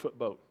 20-foot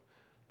boat,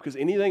 because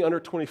anything under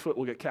 20 foot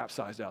will get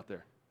capsized out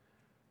there.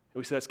 And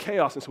we said, that's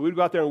chaos. And so we'd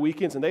go out there on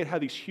weekends, and they'd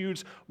have these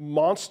huge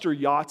monster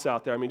yachts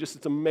out there. I mean, just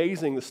it's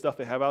amazing the stuff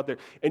they have out there.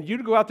 And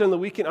you'd go out there on the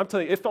weekend, I'm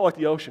telling you, it felt like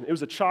the ocean. It was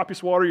the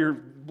choppiest water. You're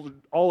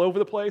all over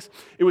the place.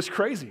 It was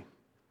crazy.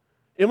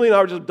 Emily and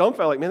I were just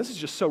dumbfounded, like, man, this is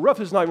just so rough.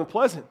 This is not even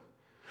pleasant.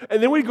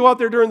 And then we'd go out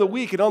there during the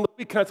week, and on the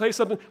week, can I tell you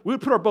something? We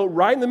would put our boat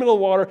right in the middle of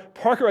the water,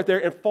 park it right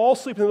there, and fall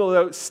asleep in the middle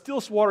of the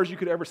stillest waters you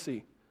could ever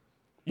see.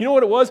 You know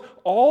what it was?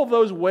 All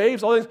those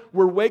waves, all these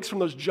were wakes from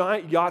those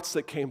giant yachts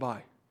that came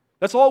by.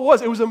 That's all it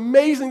was. It was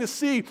amazing to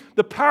see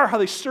the power, how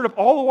they stirred up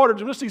all the water,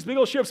 just these big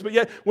old ships, but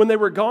yet when they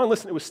were gone,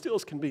 listen, it was still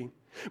as can be.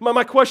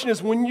 My question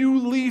is, when you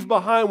leave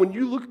behind, when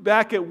you look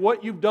back at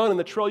what you've done and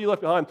the trail you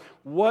left behind,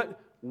 what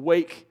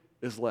wake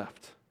is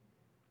left?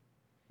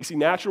 You see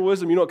natural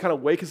wisdom, you know what kind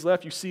of wake is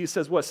left? You see it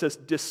says what? It says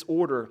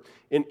disorder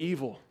and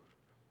evil.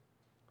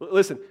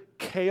 Listen,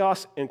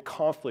 chaos and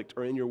conflict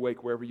are in your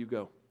wake wherever you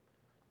go.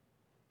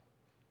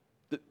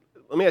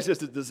 Let me ask you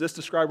this, does this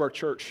describe our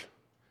church?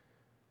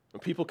 When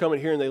people come in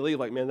here and they leave,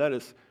 like, man, that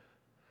is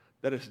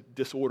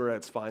disorder at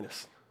its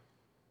finest.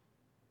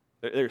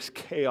 There's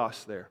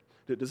chaos there.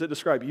 Does it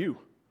describe you?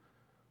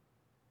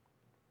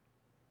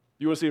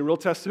 You want to see a real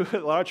test to it? A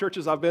lot of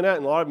churches I've been at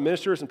and a lot of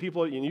ministers and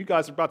people, and you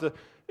guys are about to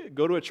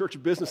go to a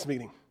church business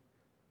meeting.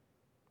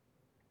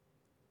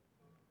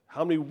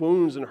 How many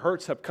wounds and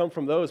hurts have come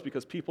from those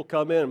because people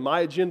come in,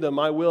 my agenda,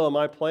 my will, and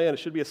my plan, it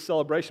should be a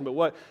celebration, but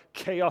what?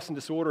 Chaos and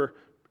disorder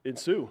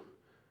ensue.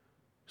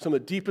 Some of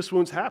the deepest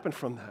wounds happen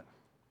from that.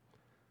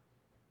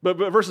 But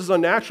versus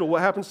unnatural,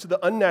 what happens to the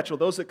unnatural?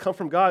 Those that come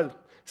from God, it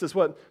says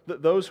what?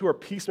 Those who are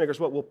peacemakers,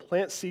 what? Will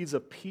plant seeds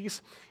of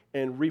peace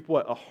and reap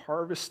what? A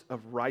harvest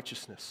of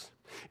righteousness.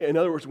 In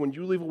other words, when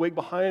you leave a wake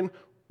behind,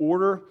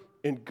 order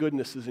and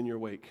goodness is in your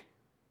wake.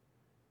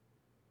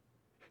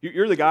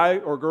 You're the guy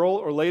or girl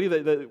or lady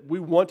that we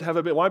want to have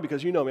a bit. Why?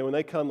 Because you know, man, when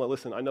they come,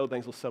 listen, I know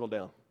things will settle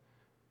down.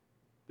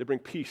 They bring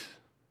peace.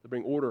 They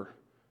bring order.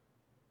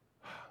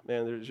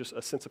 Man, there's just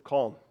a sense of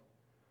calm.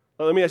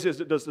 Now, let me ask you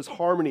this, does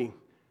harmony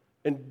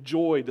and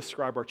joy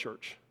describe our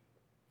church?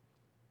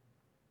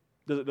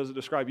 Does it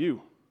describe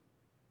you?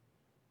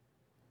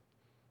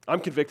 I'm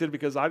convicted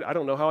because I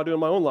don't know how I do in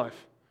my own life.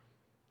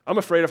 I'm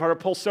afraid if I were to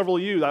poll several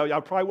of you, I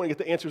probably wouldn't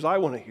get the answers I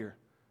want to hear.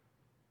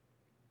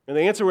 And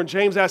the answer when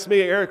James asked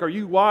me, Eric, are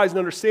you wise and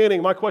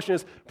understanding? My question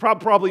is,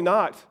 probably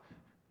not.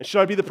 And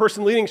should I be the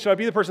person leading? Should I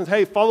be the person,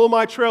 hey, follow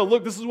my trail?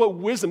 Look, this is what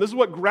wisdom, this is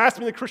what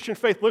grasping the Christian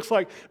faith looks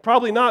like.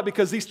 Probably not,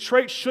 because these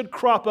traits should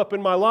crop up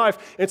in my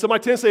life. And so my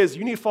tendency is,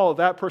 you need to follow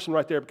that person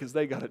right there because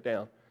they got it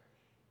down.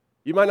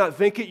 You might not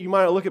think it, you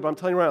might not look it, but I'm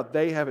telling you right now,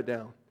 they have it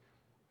down.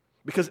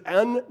 Because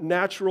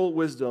unnatural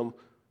wisdom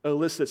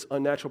elicits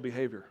unnatural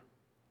behavior.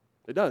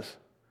 It does.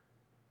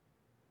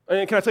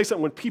 And can I tell you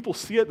something? When people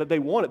see it, that they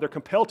want it, they're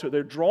compelled to it,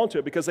 they're drawn to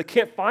it because they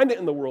can't find it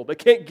in the world. They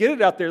can't get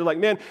it out there. They're like,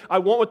 man, I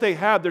want what they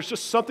have. There's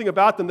just something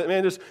about them that,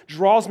 man, just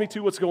draws me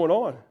to what's going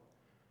on.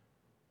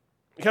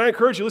 Can I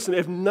encourage you, listen,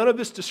 if none of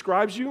this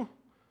describes you,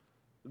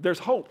 there's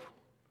hope.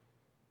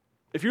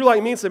 If you're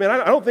like me and say, man,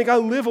 I don't think I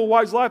live a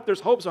wise life,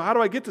 there's hope. So how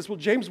do I get this? Well,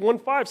 James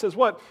 1:5 says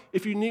what?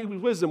 If you need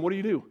wisdom, what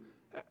do?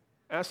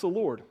 Ask the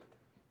Lord,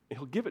 and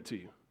He'll give it to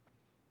you.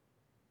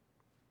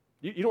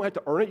 You don't have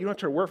to earn it. You don't have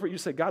to work for it. You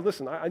say, God,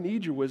 listen, I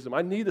need your wisdom.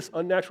 I need this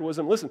unnatural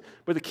wisdom. Listen,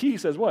 but the key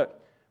says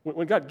what?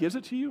 When God gives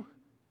it to you,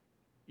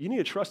 you need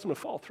to trust Him to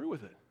follow through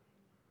with it.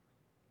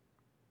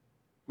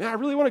 Man, I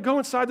really want to go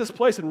inside this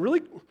place and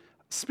really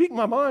speak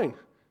my mind.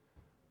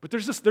 But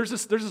there's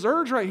this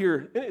urge right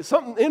here.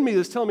 Something in me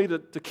that's telling me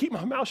to keep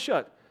my mouth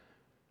shut.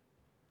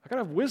 I got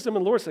to have wisdom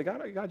in the Lord. Say,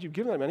 God, you've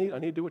given that. I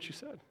need to do what you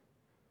said.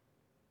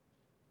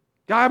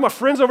 God, I have my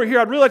friends over here.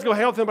 I'd really like to go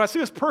hang out with them, but I see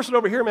this person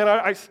over here, man.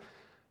 I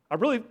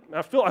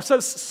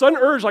said sudden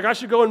urge like I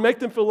should go and make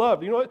them feel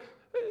loved. You know what?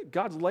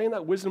 God's laying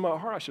that wisdom in my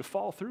heart. I should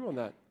follow through on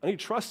that. I need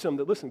to trust Him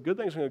that, listen, good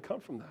things are going to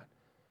come from that.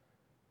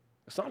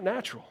 It's not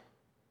natural.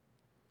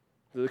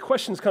 The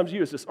question that comes to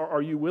you is this: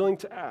 are you willing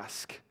to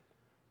ask?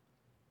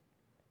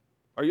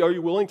 Are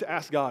you willing to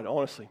ask God,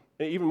 honestly?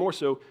 And even more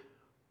so,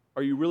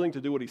 are you willing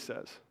to do what He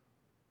says?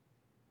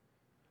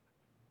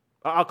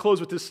 I'll close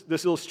with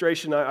this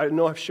illustration. I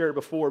know I've shared it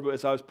before, but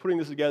as I was putting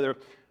this together,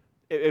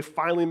 it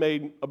finally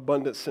made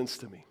abundant sense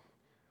to me.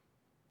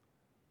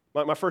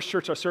 My first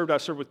church I served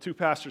with two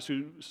pastors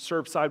who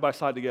served side by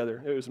side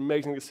together. It was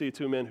amazing to see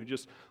two men who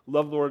just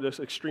loved the Lord with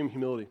extreme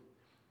humility.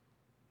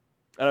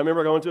 And I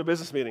remember going to a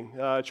business meeting,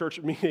 church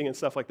meeting and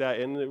stuff like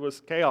that, and it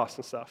was chaos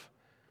and stuff.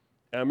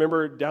 And I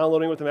remember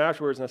downloading with them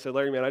afterwards, and I said,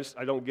 Larry, man,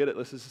 I don't get it.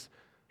 This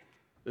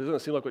doesn't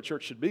seem like what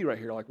church should be right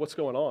here. Like, what's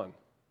going on?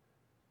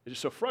 It's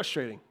just so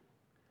frustrating.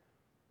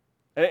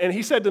 And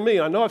he said to me,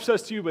 I know I've said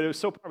this to you, but it was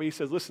so powerful. He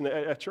says, listen,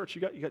 at church,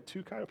 you got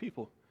two kind of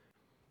people.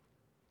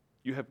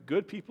 You have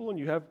good people and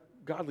you have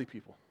godly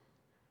people.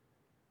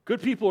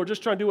 Good people are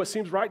just trying to do what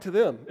seems right to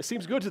them. It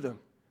seems good to them.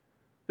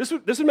 This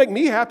would make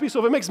me happy, so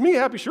if it makes me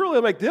happy, surely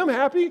it'll make them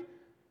happy.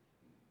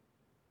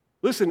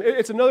 Listen,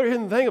 it's another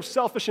hidden thing of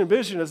selfish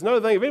ambition. It's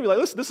another thing of envy. Like,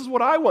 listen, this is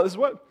what I want. This is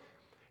what...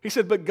 He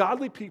said, but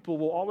godly people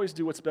will always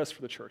do what's best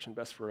for the church and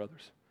best for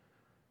others.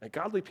 And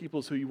godly people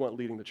is who you want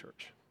leading the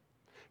church.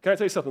 Can I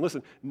tell you something?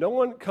 Listen, no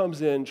one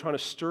comes in trying to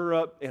stir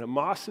up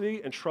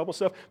animosity and trouble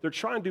stuff. They're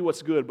trying to do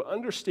what's good, but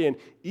understand,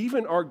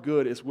 even our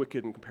good is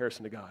wicked in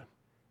comparison to God.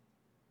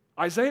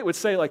 Isaiah would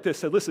say it like this,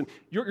 said, listen,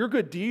 your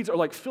good deeds are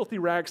like filthy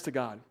rags to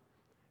God.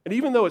 And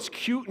even though it's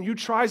cute and you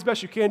try as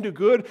best you can do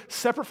good,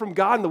 separate from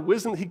God and the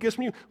wisdom that he gives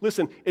from you,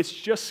 listen, it's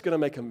just going to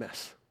make a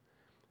mess.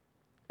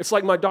 It's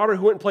like my daughter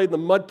who went and played in the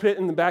mud pit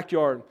in the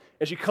backyard.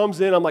 And she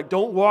comes in, I'm like,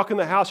 don't walk in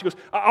the house. She goes,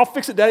 I'll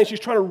fix it, Daddy. And she's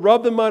trying to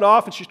rub the mud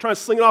off, and she's trying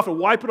to sling it off and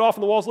wipe it off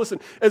on the walls. Listen,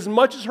 as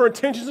much as her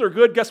intentions are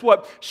good, guess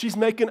what? She's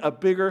making a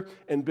bigger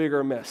and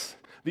bigger mess.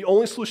 The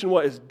only solution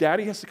is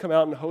Daddy has to come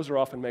out and hose her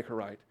off and make her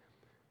right.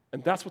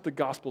 And that's what the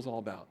gospel is all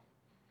about.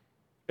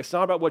 It's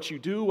not about what you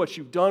do, what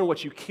you've done,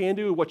 what you can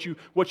do, what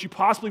you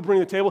possibly bring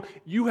to the table.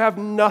 You have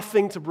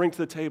nothing to bring to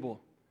the table.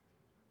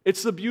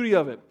 It's the beauty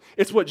of it.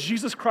 It's what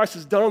Jesus Christ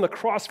has done on the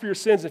cross for your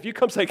sins. If you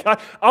come say, God,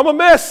 I'm a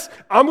mess.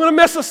 I'm going to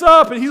mess us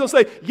up. And he's going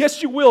to say,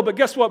 yes, you will, but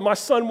guess what? My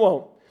son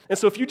won't. And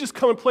so if you just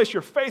come and place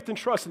your faith and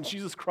trust in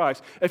Jesus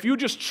Christ, if you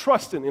just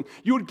trust in him,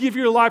 you would give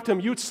your life to him,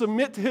 you would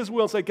submit to his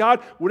will and say, God,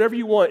 whatever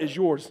you want is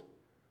yours.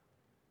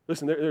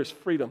 Listen, there's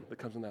freedom that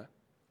comes in that.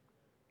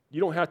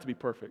 You don't have to be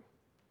perfect.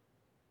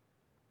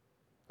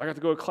 I got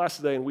to go to class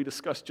today, and we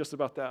discussed just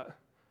about that.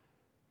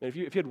 And if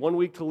you had 1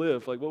 week to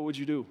live, like, what would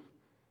you do?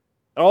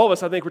 And all of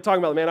us, I think, we're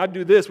talking about, man, I'd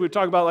do this. We're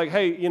talking about, like,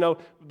 hey,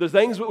 the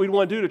things that we'd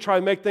want to do to try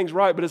and make things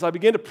right. But as I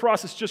begin to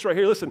process just right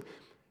here, listen,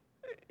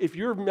 if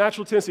your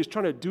natural tendency is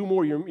trying to do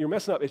more, you're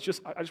messing up. It's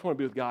just, I just want to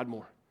be with God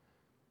more.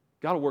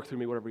 God will work through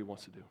me whatever he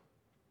wants to do.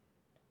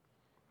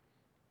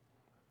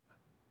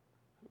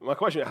 My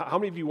question is, how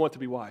many of you want to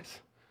be wise?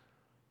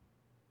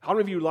 How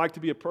many of you like to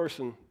be a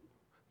person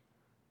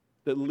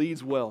that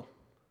leads well?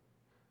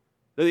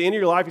 At the end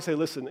of your life, you say,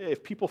 listen,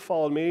 if people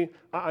follow me,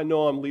 I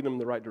know I'm leading them in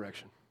the right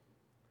direction.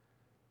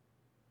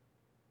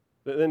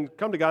 But then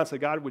come to God and say,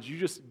 God, would you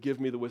just give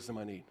me the wisdom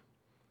I need?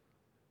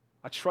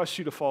 I trust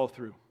you to follow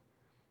through.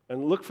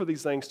 And look for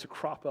these things to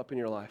crop up in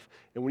your life.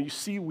 And when you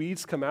see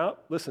weeds come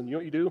out, listen, you know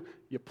what you do?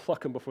 You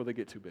pluck them before they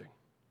get too big.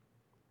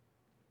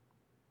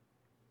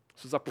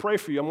 So as I pray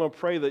for you, I'm going to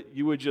pray that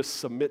you would just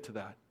submit to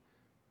that.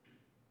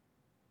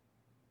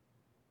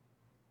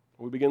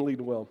 We begin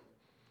leading well.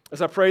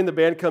 As I pray and the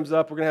band comes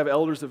up, we're going to have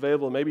elders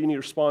available. Maybe you need to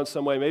respond in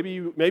some way.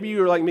 Maybe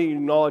you're like me, you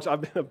acknowledge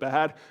I've been a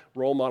bad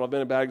role model. I've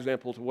been a bad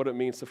example to what it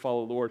means to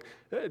follow the Lord.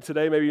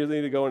 Today, maybe you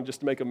need to go and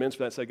just make amends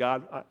for that and say,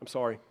 God, I'm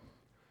sorry.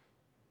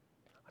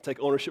 I take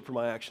ownership for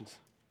my actions.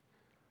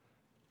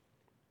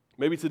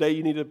 Maybe today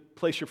you need to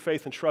place your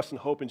faith and trust and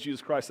hope in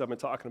Jesus Christ that I've been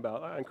talking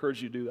about. I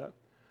encourage you to do that.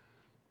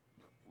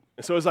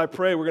 And so as I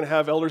pray, we're going to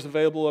have elders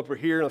available up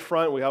here in the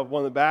front. We have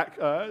one in the back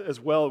as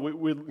well.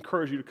 We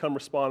encourage you to come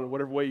respond in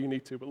whatever way you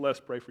need to, but let us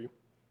pray for you.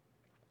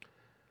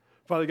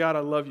 Father God, I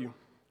love you.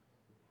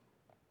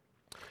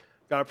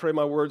 God, I pray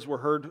my words were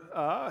heard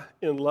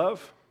in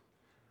love.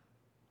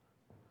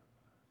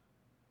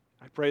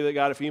 I pray that,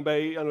 God, if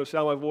anybody under the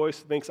sound of my voice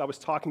thinks I was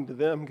talking to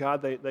them,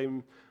 God,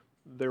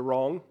 they're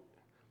wrong.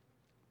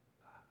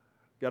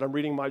 God, I'm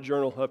reading my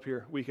journal up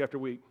here week after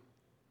week.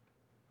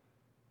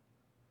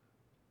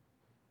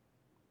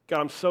 God,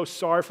 I'm so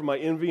sorry for my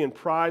envy and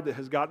pride that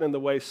has gotten in the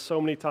way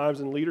so many times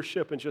in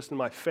leadership and just in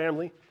my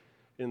family,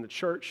 in the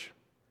church.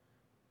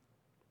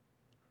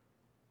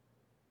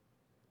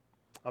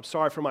 I'm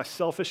sorry for my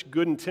selfish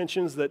good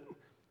intentions that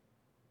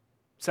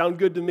sound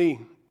good to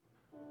me,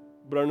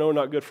 but I know are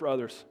not good for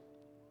others.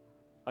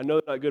 I know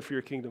they're not good for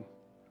your kingdom.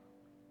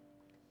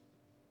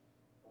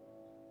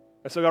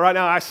 And so, God, right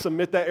now I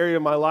submit that area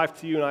of my life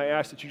to you, and I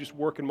ask that you just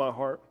work in my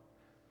heart.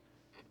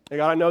 And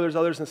God, I know there's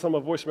others in some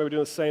of my voice who may be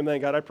doing the same thing.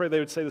 God, I pray they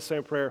would say the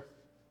same prayer.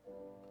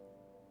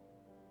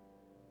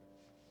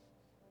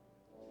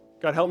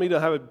 God, help me to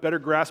have a better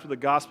grasp of the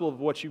gospel of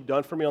what you've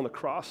done for me on the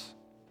cross.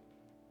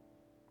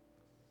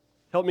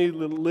 Help me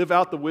live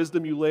out the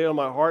wisdom you lay on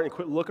my heart and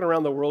quit looking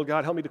around the world.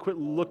 God, help me to quit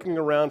looking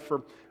around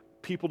for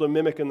people to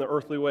mimic in the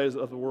earthly ways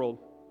of the world,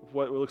 of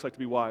what it looks like to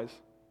be wise.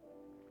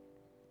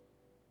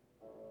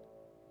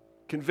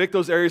 Convict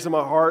those areas of my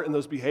heart and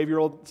those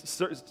behavioral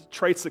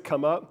traits that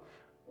come up.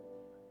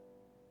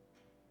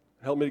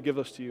 Help me to give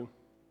those to you.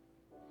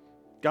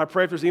 God, I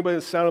pray if there's anybody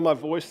in the sound of my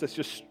voice that's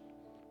just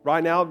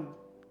right now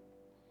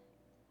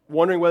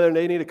wondering whether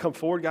they need to come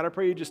forward, God, I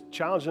pray you just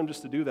challenge them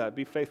just to do that.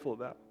 Be faithful at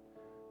that.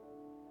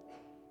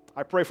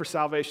 I pray for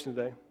salvation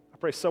today. I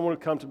pray someone would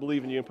come to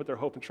believe in you and put their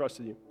hope and trust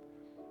in you.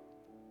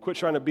 Quit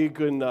trying to be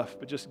good enough,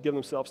 but just give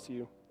themselves to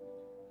you.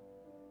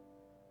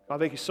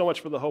 God, thank you so much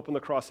for the hope on the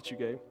cross that you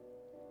gave.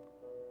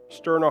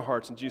 Stir in our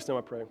hearts. In Jesus' name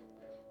I pray.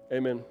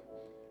 Amen.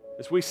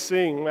 As we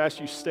sing, I'm going to ask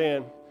you to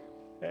stand.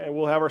 And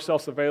we'll have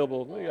ourselves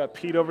available. We got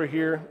Pete over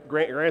here,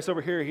 Grant's over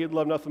here. He'd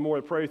love nothing more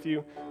to pray with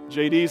you.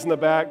 JD's in the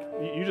back.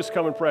 You just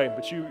come and pray,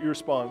 but you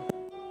respond.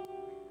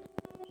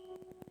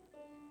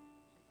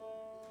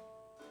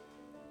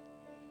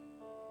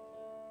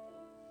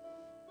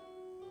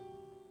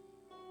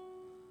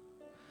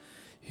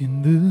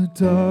 In the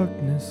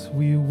darkness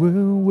we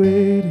were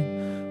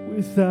waiting,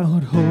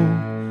 without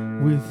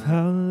hope,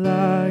 without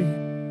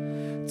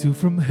light, till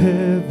from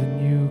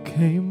heaven you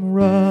came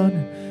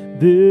running.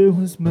 There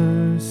was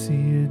mercy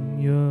in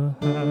your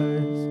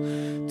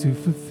eyes to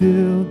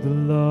fulfill the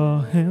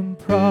law and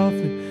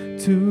prophet.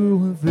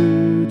 To a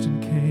virgin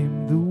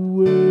came the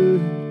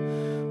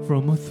word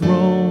from a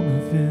throne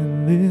of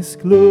endless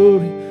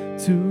glory.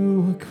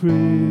 a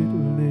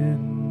cradle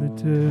in the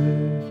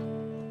dirt.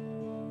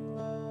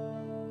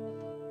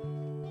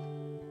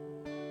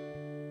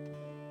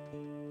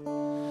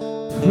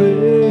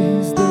 Pray